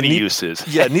for many uses.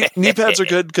 Yeah, knee pads are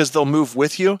good because they'll move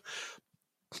with you.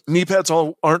 Knee pads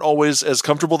aren't always as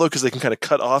comfortable though because they can kind of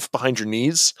cut off behind your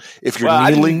knees if you're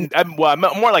kneeling. I'm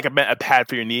more like a pad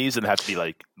for your knees, and have to be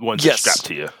like ones strapped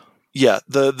to you. Yeah,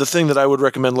 the thing that I would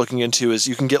recommend looking into is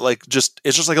you can get like it's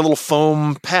just like a little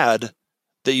foam pad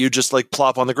that you just like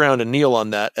plop on the ground and kneel on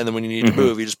that, and then when you need to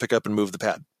move, you just pick up and move the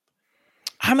pad.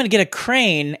 I'm going to get a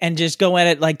crane and just go at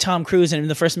it like Tom Cruise in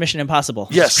the first Mission Impossible.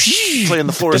 Yes, playing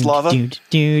The Floor is Lava.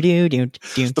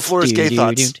 The floor is gay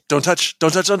thoughts. Don't touch.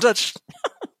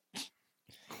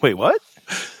 Wait, what?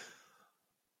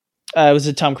 It was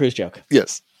a Tom Cruise joke.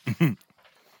 Yes.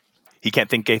 He can't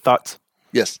think gay thoughts?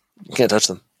 Yes. You can't touch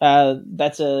them.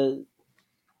 It's a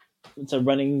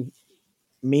running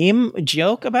meme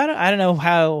joke about it. I don't know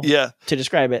how to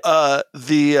describe it.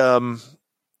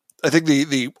 I think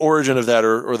the origin of that,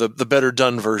 or the better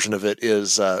done version of it,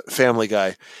 is Family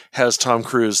Guy has Tom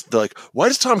Cruise. They're like, why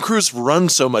does Tom Cruise run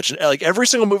so much? And like every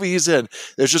single movie he's in,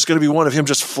 there's just going to be one of him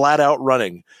just flat out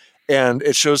running. And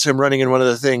it shows him running in one of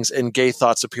the things, and gay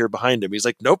thoughts appear behind him. He's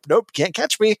like, nope, can't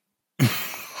catch me.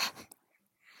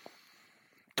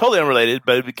 Totally unrelated,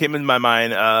 but it came in my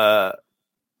mind.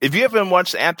 If you haven't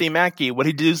watched Anthony Mackie, what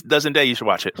he does in a day, you should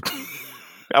watch it.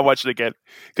 I watched it again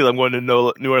because I'm going to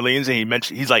New Orleans, and he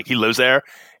lives there.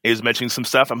 He was mentioning some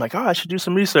stuff. I'm like, oh, I should do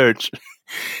some research.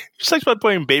 Just like about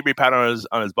putting baby powder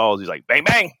on his balls. He's like, bang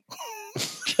bang.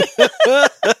 It's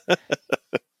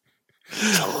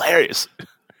hilarious.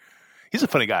 He's a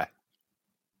funny guy.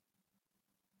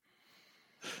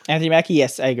 Anthony Mackie,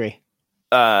 yes, I agree.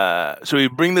 Should we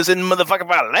bring this in, motherfucker,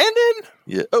 about Landon?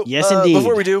 Yeah. Oh, yes, indeed.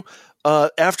 Before we do,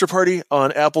 After Party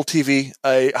on Apple TV,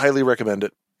 I highly recommend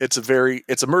it. It's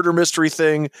a murder mystery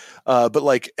thing, but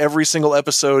like every single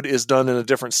episode is done in a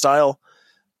different style,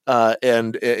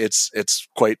 and it's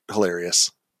quite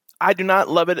hilarious. I do not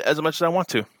love it as much as I want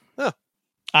to. Oh.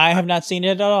 I have not seen it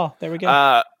at all. There we go.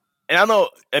 And I don't know,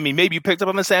 I mean, maybe you picked up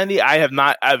on this, Andy.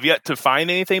 I've yet to find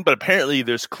anything, but apparently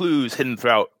there's clues hidden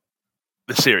throughout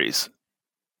the series.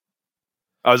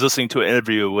 I was listening to an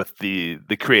interview with the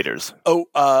creators. Oh,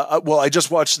 well, I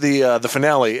just watched the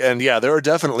finale, and yeah, there are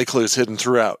definitely clues hidden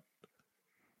throughout.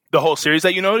 The whole series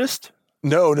that you noticed?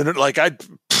 No. Like, I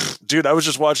was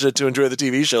just watching it to enjoy the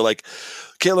TV show. Like,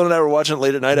 Caitlin and I were watching it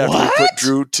late at night after we put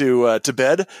Drew to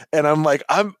bed, and I'm like,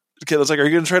 Caitlin's like, are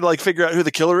you going to try to like figure out who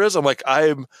the killer is? I'm like,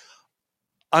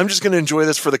 I'm just going to enjoy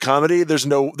this for the comedy. There is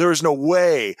no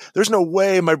way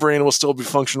my brain will still be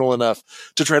functional enough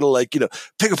to try to like,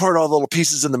 pick apart all the little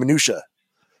pieces in the minutia.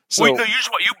 So, wait, no,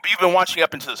 you've been watching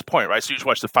up until this point, right? So you just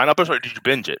watched the final episode, or did you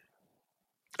binge it?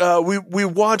 We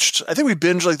watched, I think we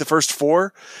binged like the first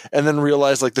 4 and then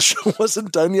realized like the show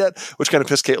wasn't done yet, which kind of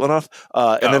pissed Caitlin off.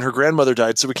 And then her grandmother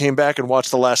died. So we came back and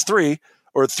watched the last 3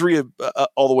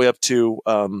 all the way up to,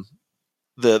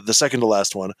 the second to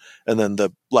last one. And then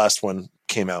the last one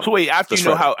came out. So wait, after you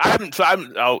know how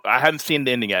I haven't seen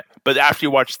the ending yet, but after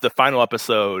you watched the final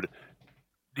episode,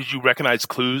 did you recognize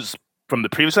clues from the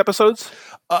previous episodes?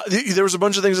 There was a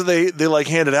bunch of things that they like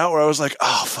handed out where I was like,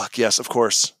 oh fuck yes, of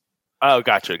course. Oh,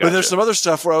 gotcha. But there's some other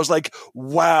stuff where I was like,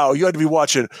 wow, you had to be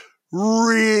watching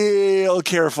real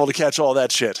careful to catch all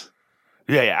that shit.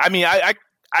 Yeah. I mean, I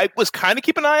was kind of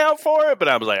keeping an eye out for it, but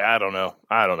I was like, I don't know.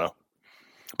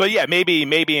 But yeah, maybe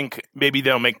they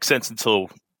don't make sense until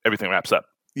everything wraps up.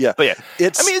 Yeah, but yeah,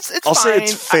 it's I'll fine. say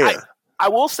it's fair. I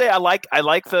will say I like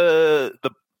the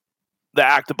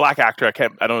black actor. I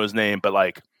don't know his name, but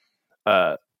like,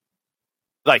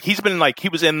 like he's been like he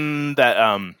was in that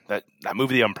that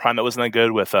movie on Prime that wasn't that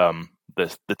good with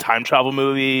the time travel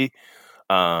movie.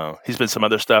 He's been some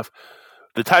other stuff.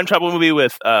 The time travel movie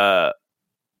with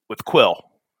Quill.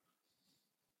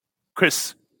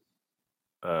 Chris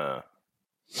I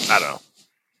don't know.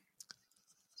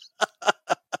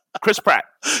 Chris Pratt.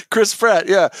 Chris Pratt,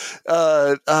 yeah.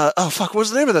 Oh fuck, what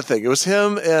was the name of that thing? It was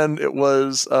him, and it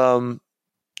was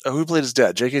who played his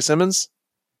dad? J.K. Simmons.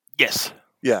 Yes.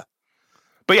 Yeah.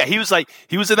 But yeah, he was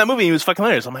in that movie. He was fucking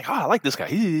hilarious. I'm like, oh, I like this guy.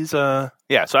 He's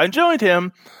yeah. So I enjoyed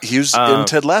him. He was in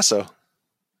Ted Lasso.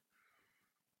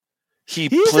 He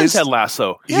plays in Ted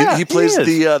Lasso. He plays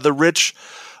the rich.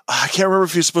 I can't remember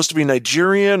if he's supposed to be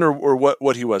Nigerian or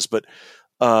what he was, but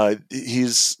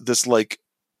he's this like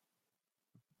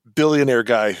billionaire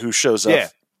guy who shows up. Yeah.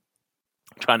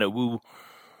 Trying to woo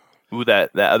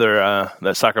that other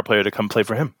that soccer player to come play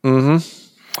for him.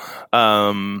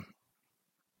 Mm-hmm.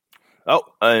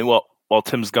 While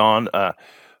Tim's gone,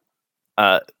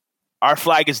 Our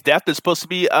Flag is Death is supposed to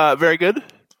be very good.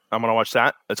 I'm gonna watch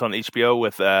that. It's on HBO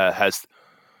with has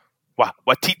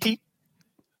Waititi.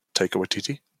 Taika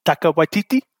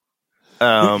Waititi.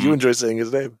 You enjoy saying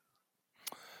his name.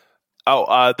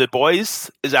 The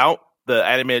Boys is out. The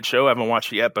animated show. I haven't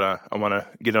watched it yet, but I want to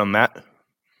get on that.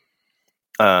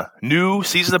 New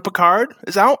season of Picard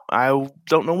is out. I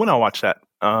don't know when I'll watch that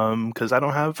because I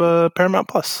don't have Paramount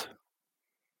Plus.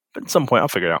 But at some point, I'll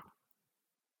figure it out.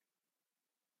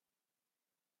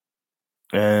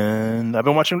 And I've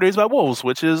been watching Raised by Wolves,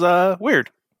 which is weird.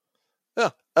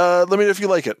 Yeah. Let me know if you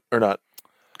like it or not.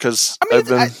 Because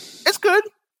it's good.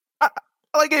 I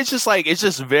like it. It's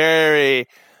just very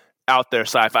out there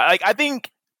sci-fi. Like I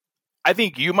think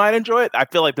you might enjoy it. I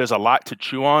feel like there's a lot to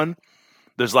chew on.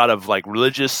 There's a lot of like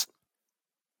religious,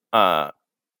 not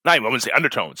even I wouldn't say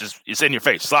undertones. It's in your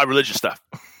face. It's a lot of religious stuff.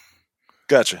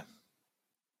 Gotcha.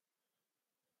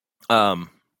 And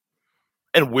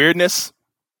weirdness.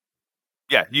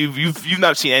 Yeah, you've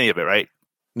not seen any of it, right?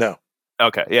 No.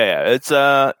 Okay. Yeah. It's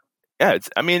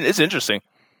it's interesting.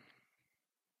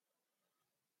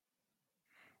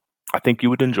 I think you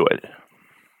would enjoy it.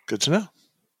 Good to know.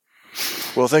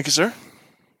 Well, thank you, sir.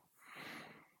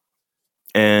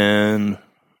 And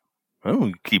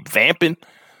we keep vamping.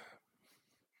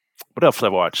 What else have I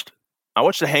watched? I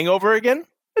watched The Hangover again.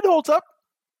 It holds up.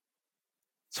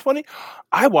 It's funny.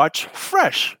 I watch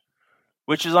Fresh,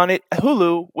 which is on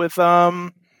Hulu with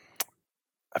I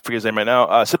forget his name right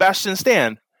now. Sebastian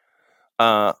Stan.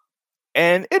 And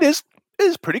it is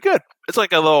pretty good. It's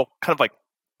like a little kind of like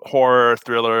horror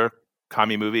thriller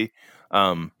comedy movie.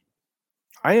 I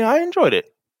enjoyed it.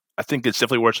 I think it's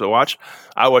definitely worth the watch.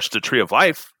 I watched The Tree of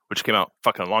Life, which came out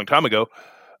fucking a long time ago.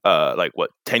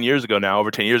 10 years ago now,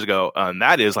 over 10 years ago. And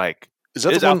that is like, is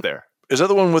that out there. Is that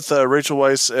the one with Rachel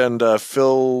Weisz and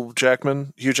Hugh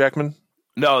Jackman?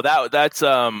 No, that's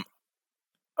The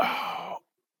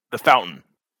Fountain.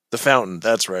 The Fountain,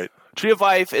 that's right. Tree of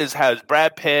Life has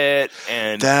Brad Pitt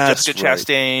and Jessica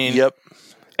Chastain. Yep.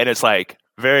 And it's like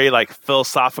very like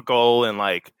philosophical and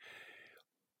like,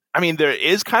 I mean, there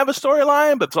is kind of a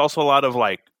storyline, but it's also a lot of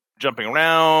like jumping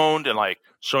around and like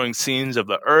showing scenes of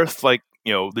the Earth, like,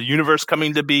 you know, the universe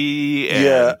coming to be. And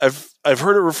yeah, I've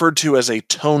heard it referred to as a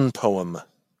tone poem.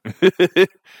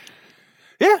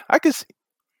 Yeah, I can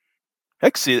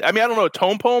see it. I mean, I don't know what a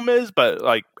tone poem is, but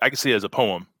like I can see it as a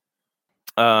poem.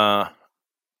 I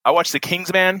watched The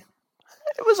Kingsman.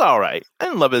 It was all right. I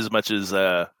didn't love it as much as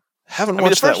haven't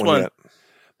watched that one yet.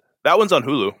 That one's on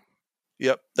Hulu.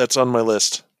 Yep, that's on my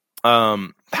list.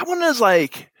 That one is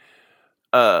like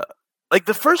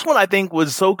the first one I think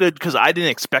was so good because I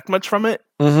didn't expect much from it.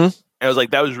 Mm-hmm. And I was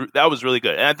like, that was really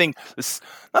good. And I think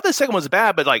not the second one's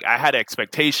bad, but like I had an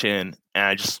expectation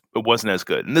and it wasn't as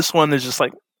good. And this one is just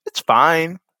like, it's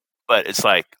fine, but it's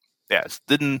like, yeah, it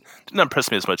didn't impress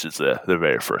me as much as the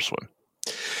very first one.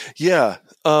 Yeah.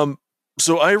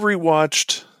 So I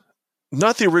rewatched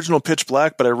not the original Pitch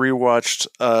Black, but I rewatched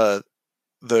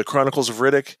the Chronicles of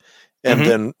Riddick and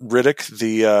then Riddick,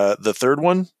 the third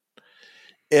one.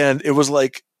 And it was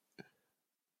like,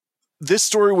 this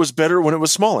story was better when it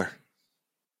was smaller.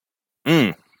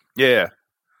 Yeah.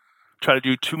 Try to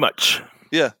do too much.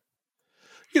 Yeah.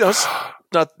 You know,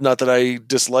 not that I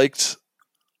disliked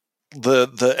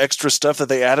the extra stuff that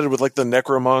they added with like the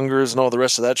necromongers and all the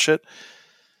rest of that shit.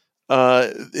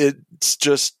 It's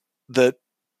just that,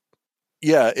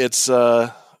 yeah, it's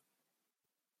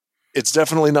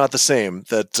definitely not the same.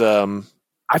 That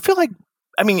I feel like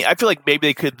maybe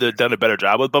they could have done a better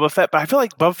job with Boba Fett, but I feel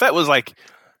like Boba Fett was like,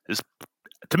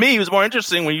 to me, he was more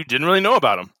interesting when you didn't really know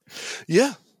about him.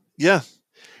 Yeah.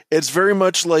 It's very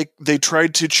much like they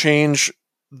tried to change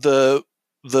the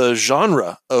the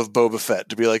genre of Boba Fett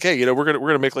to be like, hey, we're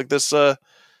gonna make like this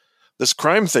this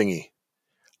crime thingy.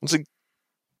 It's like,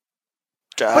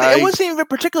 but it wasn't even a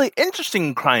particularly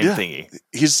interesting crime thingy.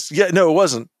 No, it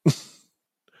wasn't.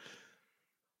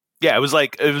 Yeah, it was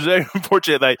very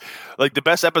unfortunate that like the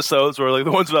best episodes were like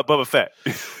the ones about Boba Fett.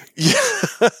 Yeah.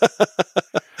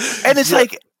 And it's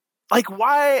like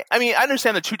why? I mean, I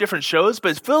understand the two different shows,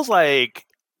 but it feels like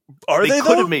they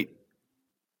could have made.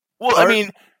 Well, I mean,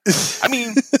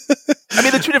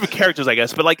 the two different characters, I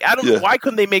guess, but like, I don't. Why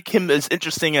couldn't they make him as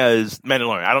interesting as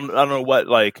Mandalorian? I don't know what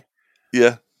like.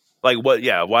 Yeah. Like what?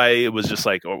 Yeah, why it was just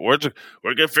like we're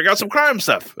gonna figure out some crime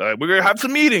stuff. We're gonna have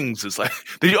some meetings. It's like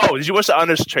did you watch the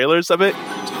honest trailers of it?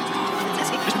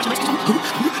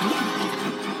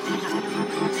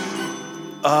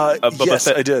 Yes,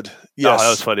 I did. Yes, that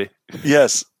was funny.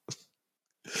 Yes.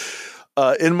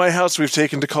 In my house, we've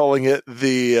taken to calling it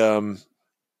the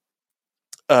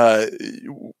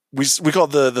we call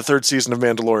it the third season of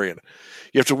Mandalorian.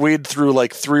 You have to wade through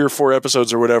like 3 or 4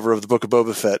 episodes or whatever of the Book of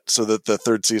Boba Fett so that the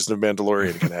third season of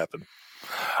Mandalorian can happen.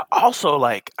 Also,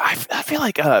 like I feel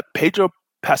like Pedro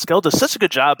Pascal does such a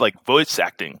good job like voice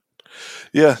acting.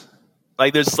 Yeah,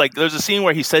 like there's a scene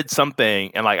where he said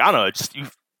something and like I don't know, just you.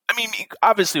 I mean,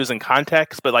 obviously it was in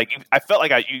context, but like I felt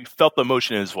like you felt the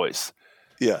emotion in his voice.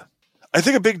 Yeah, I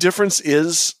think a big difference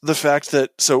is the fact that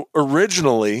so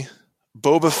originally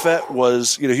Boba Fett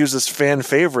was he was this fan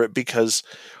favorite because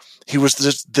he was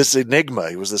this enigma.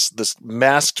 He was this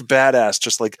masked badass,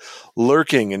 just like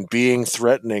lurking and being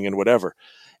threatening and whatever.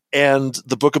 And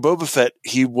the Book of Boba Fett,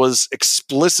 he was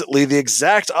explicitly the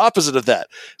exact opposite of that.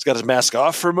 He's got his mask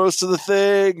off for most of the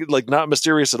thing, like not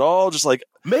mysterious at all. Just like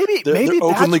maybe that's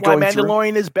why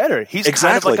Mandalorian is better. He's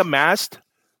kind of like a masked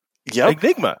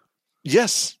enigma.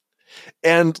 Yes,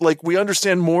 and like we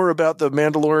understand more about the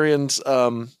Mandalorian's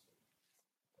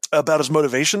about his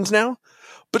motivations now,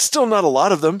 but still not a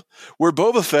lot of them. Where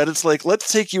Boba Fett, it's like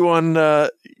let's take you on,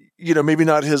 maybe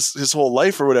not his whole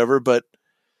life or whatever, but.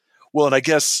 Well, and I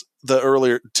guess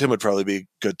Tim would probably be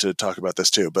good to talk about this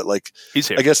too, but like, he's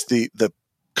here. I guess the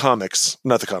comics,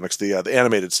 not the comics, the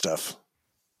animated stuff.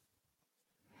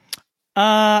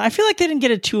 I feel like they didn't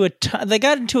get into they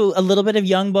got into a little bit of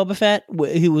young Boba Fett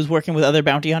who was working with other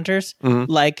bounty hunters,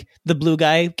 like the blue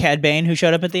guy, Cad Bane, who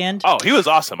showed up at the end. Oh, he was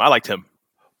awesome. I liked him.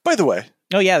 By the way.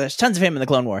 Oh yeah, there's tons of him in the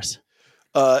Clone Wars.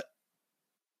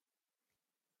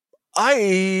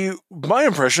 My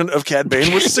impression of Cad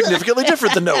Bane was significantly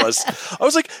different than Noah's. I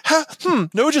was like,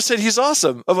 Noah just said he's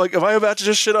awesome. I'm like, am I about to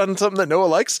just shit on something that Noah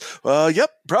likes? Yep,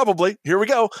 probably. Here we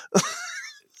go.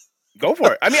 Go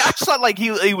for it. I mean, I just thought like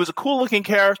he was a cool looking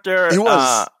character. He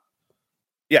was.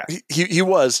 Yeah. He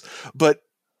was. But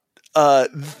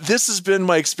this has been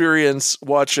my experience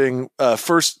watching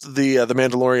first the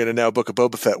Mandalorian and now Book of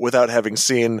Boba Fett without having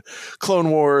seen Clone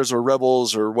Wars or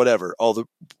Rebels or whatever,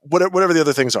 whatever the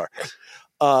other things are.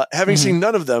 Having seen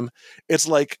none of them, it's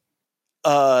like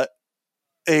a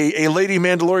lady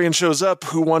Mandalorian shows up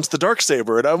who wants the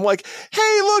Darksaber, and I'm like,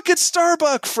 hey, look, it's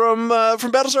Starbuck from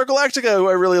Battlestar Galactica, who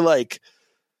I really like.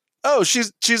 Oh,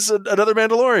 she's another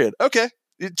Mandalorian. Okay,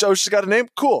 oh, she's got a name.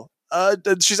 Cool.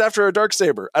 She's after a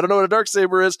Darksaber. I don't know what a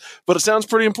Darksaber is, but it sounds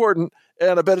pretty important,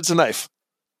 and I bet it's a knife.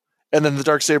 And then the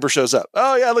Darksaber shows up.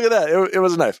 Oh yeah, look at that. It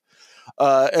was a knife.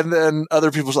 And then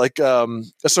other people's like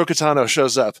Ahsoka Tano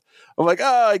shows up. I'm like,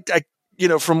 I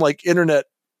from like internet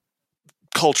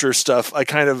culture stuff, I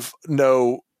kind of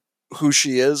know who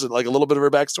she is and like a little bit of her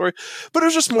backstory, but it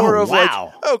was just more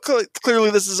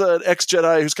clearly this is an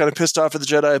ex-Jedi who's kind of pissed off at the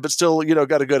Jedi, but still,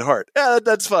 got a good heart. Yeah,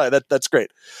 that's fine. That's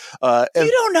great. And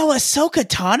you don't know Ahsoka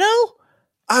Tano?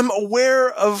 I'm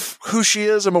aware of who she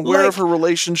is. I'm aware of her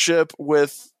relationship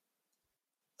with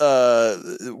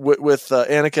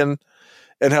Anakin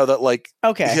and how that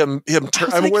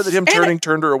I'm aware that him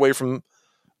turned her away from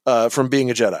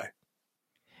being a Jedi.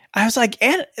 I was like,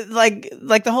 and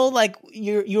like the whole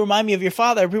you remind me of your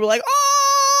father. People were like,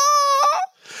 oh,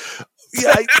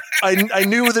 yeah. I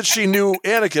knew that she knew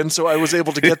Anakin, so I was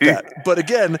able to get that. But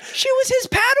again, she was his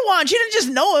Padawan. She didn't just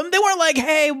know him. They weren't like,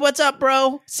 hey, what's up,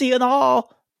 bro? See you in the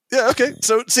hall. Yeah. Okay.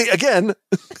 So see again,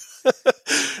 a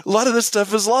lot of this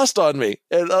stuff is lost on me,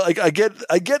 and I get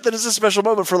that it's a special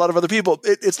moment for a lot of other people.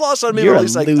 It's lost on me, or at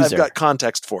least I've got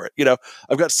context for it.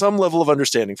 I've got some level of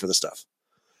understanding for the stuff.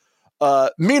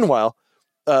 Meanwhile,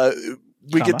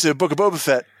 we get to Book of Boba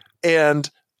Fett, and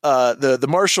the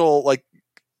marshal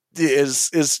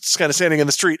is kind of standing in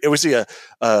the street, and we see a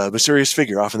mysterious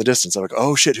figure off in the distance. I'm like,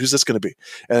 oh shit, who's this going to be?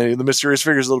 And the mysterious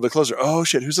figure is a little bit closer. Oh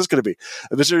shit, who's this going to be?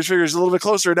 The mysterious figure is a little bit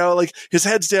closer now, like his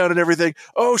head's down and everything.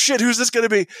 Oh shit, who's this going to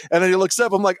be? And then he looks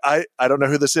up. I'm like, I don't know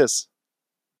who this is.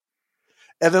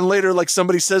 And then later, like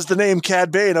somebody says the name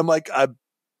Cad Bane. I'm like,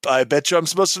 I bet you I'm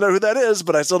supposed to know who that is,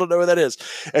 but I still don't know who that is.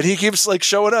 And he keeps like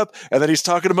showing up, and then he's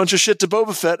talking a bunch of shit to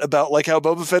Boba Fett about like how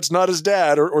Boba Fett's not his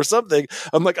dad or something.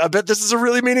 I'm like, I bet this is a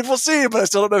really meaningful scene, but I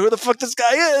still don't know who the fuck this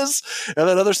guy is. And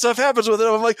then other stuff happens with him.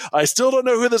 I'm like, I still don't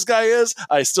know who this guy is.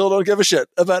 I still don't give a shit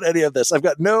about any of this. I've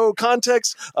got no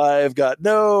context. I've got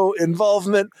no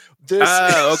involvement.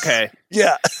 Okay.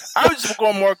 Yeah. I was just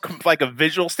going more like a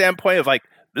visual standpoint of like,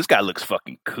 this guy looks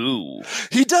fucking cool.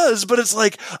 He does, but it's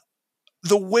like,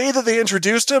 the way that they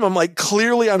introduced him, I'm like,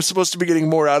 clearly I'm supposed to be getting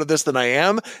more out of this than I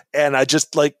am. And I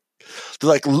just like, they're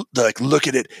like, look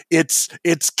at it. It's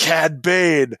Cad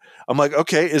Bane. I'm like,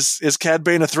 okay, is Cad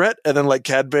Bane a threat? And then like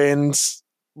Cad Bane's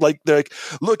like, they're like,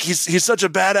 look, he's such a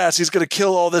badass. He's going to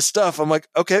kill all this stuff. I'm like,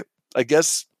 okay, I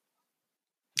guess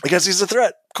he's a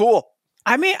threat. Cool.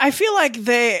 I mean, I feel like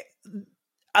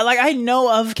I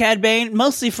know of Cad Bane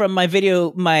mostly from my video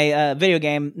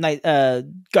game,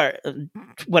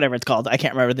 whatever it's called. I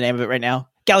can't remember the name of it right now.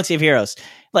 Galaxy of Heroes.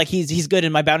 Like he's good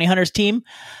in my Bounty Hunters team,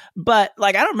 but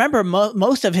like I don't remember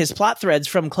most of his plot threads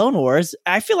from Clone Wars.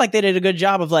 I feel like they did a good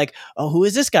job of like, oh, who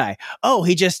is this guy? Oh,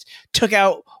 he just took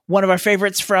out one of our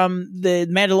favorites from the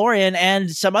Mandalorian and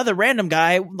some other random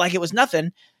guy like it was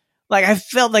nothing. Like I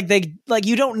felt like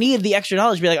you don't need the extra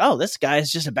knowledge to be like, oh, this guy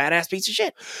is just a badass piece of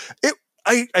shit.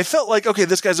 I felt like, okay,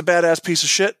 this guy's a badass piece of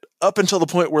shit up until the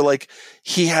point where like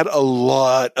he had a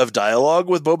lot of dialogue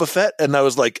with Boba Fett. And I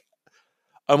was like,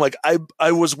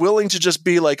 I was willing to just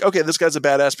be like, okay, this guy's a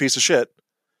badass piece of shit.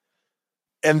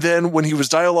 And then when he was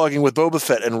dialoguing with Boba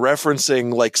Fett and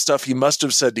referencing like stuff he must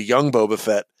have said to young Boba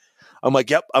Fett, I'm like,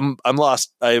 yep, I'm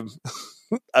lost. I'm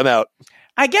out.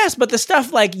 I guess, but the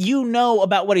stuff like,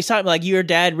 about what he's talking about, like your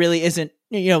dad really isn't,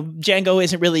 Jango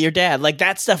isn't really your dad. Like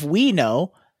that stuff we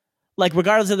know. Like,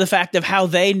 regardless of the fact of how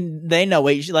they know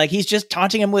it, like he's just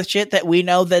taunting him with shit that we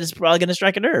know that is probably going to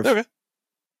strike a nerve. Okay.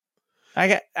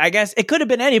 I guess it could have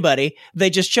been anybody. They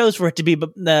just chose for it to be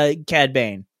Cad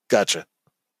Bane. Gotcha.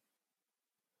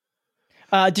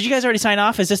 Did you guys already sign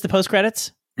off? Is this the post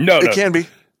credits? No, it can be,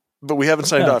 but we haven't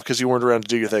signed off because you weren't around to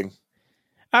do your thing.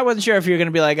 I wasn't sure if you were going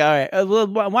to be like, all right, well,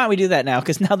 why don't we do that now?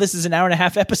 Because now this is an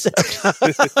 1.5-hour episode.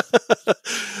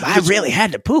 I really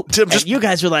had to poop. Tim, you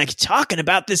guys were like talking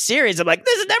about this series. I'm like,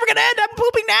 this is never going to end. I'm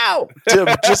pooping now. Tim,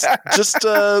 just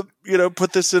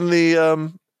put this in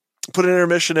the put an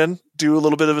intermission in. Do a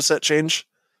little bit of a set change,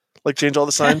 like change all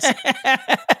the signs.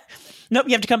 Nope,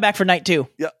 you have to come back for night 2.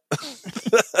 Yeah.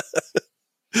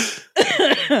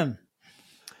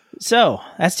 So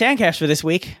that's Tancast for this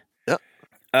week.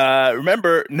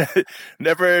 Remember,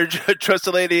 never trust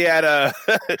a lady at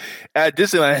at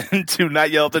Disneyland to not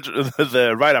yell at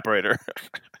the ride operator.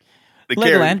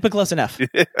 Legoland, but close enough.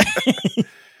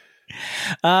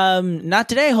 Not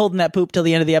today, holding that poop till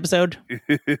the end of the episode.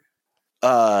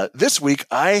 This week,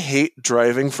 I hate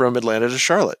driving from Atlanta to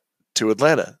Charlotte, to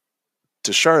Atlanta,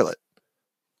 to Charlotte,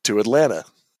 to Atlanta.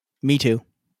 Me too.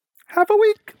 Have a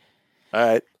week. All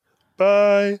right.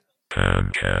 Bye.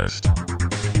 Tancast.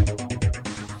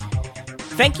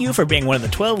 Thank you for being one of the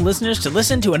 12 listeners to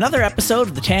listen to another episode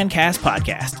of the Tancast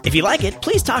podcast. If you like it,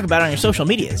 please talk about it on your social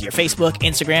medias, your Facebook,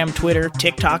 Instagram, Twitter,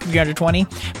 TikTok if you're under 20.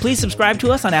 Please subscribe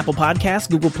to us on Apple Podcasts,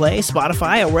 Google Play,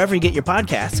 Spotify, or wherever you get your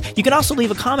podcasts. You can also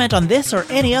leave a comment on this or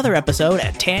any other episode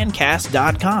at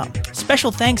tancast.com.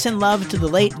 Special thanks and love to the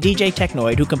late DJ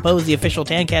Technoid who composed the official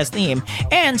Tancast theme,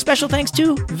 and special thanks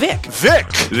to Vic,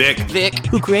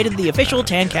 who created the official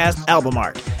Tancast album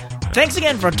art. Thanks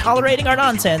again for tolerating our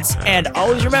nonsense, and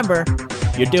always remember,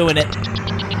 you're doing it.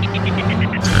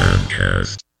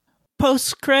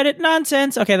 Post-credit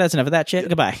nonsense. Okay, that's enough of that shit.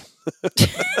 Goodbye.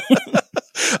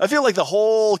 I feel like the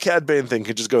whole Cad Bane thing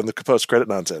could just go in the post-credit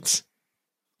nonsense.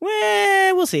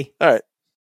 Well, we'll see. All right.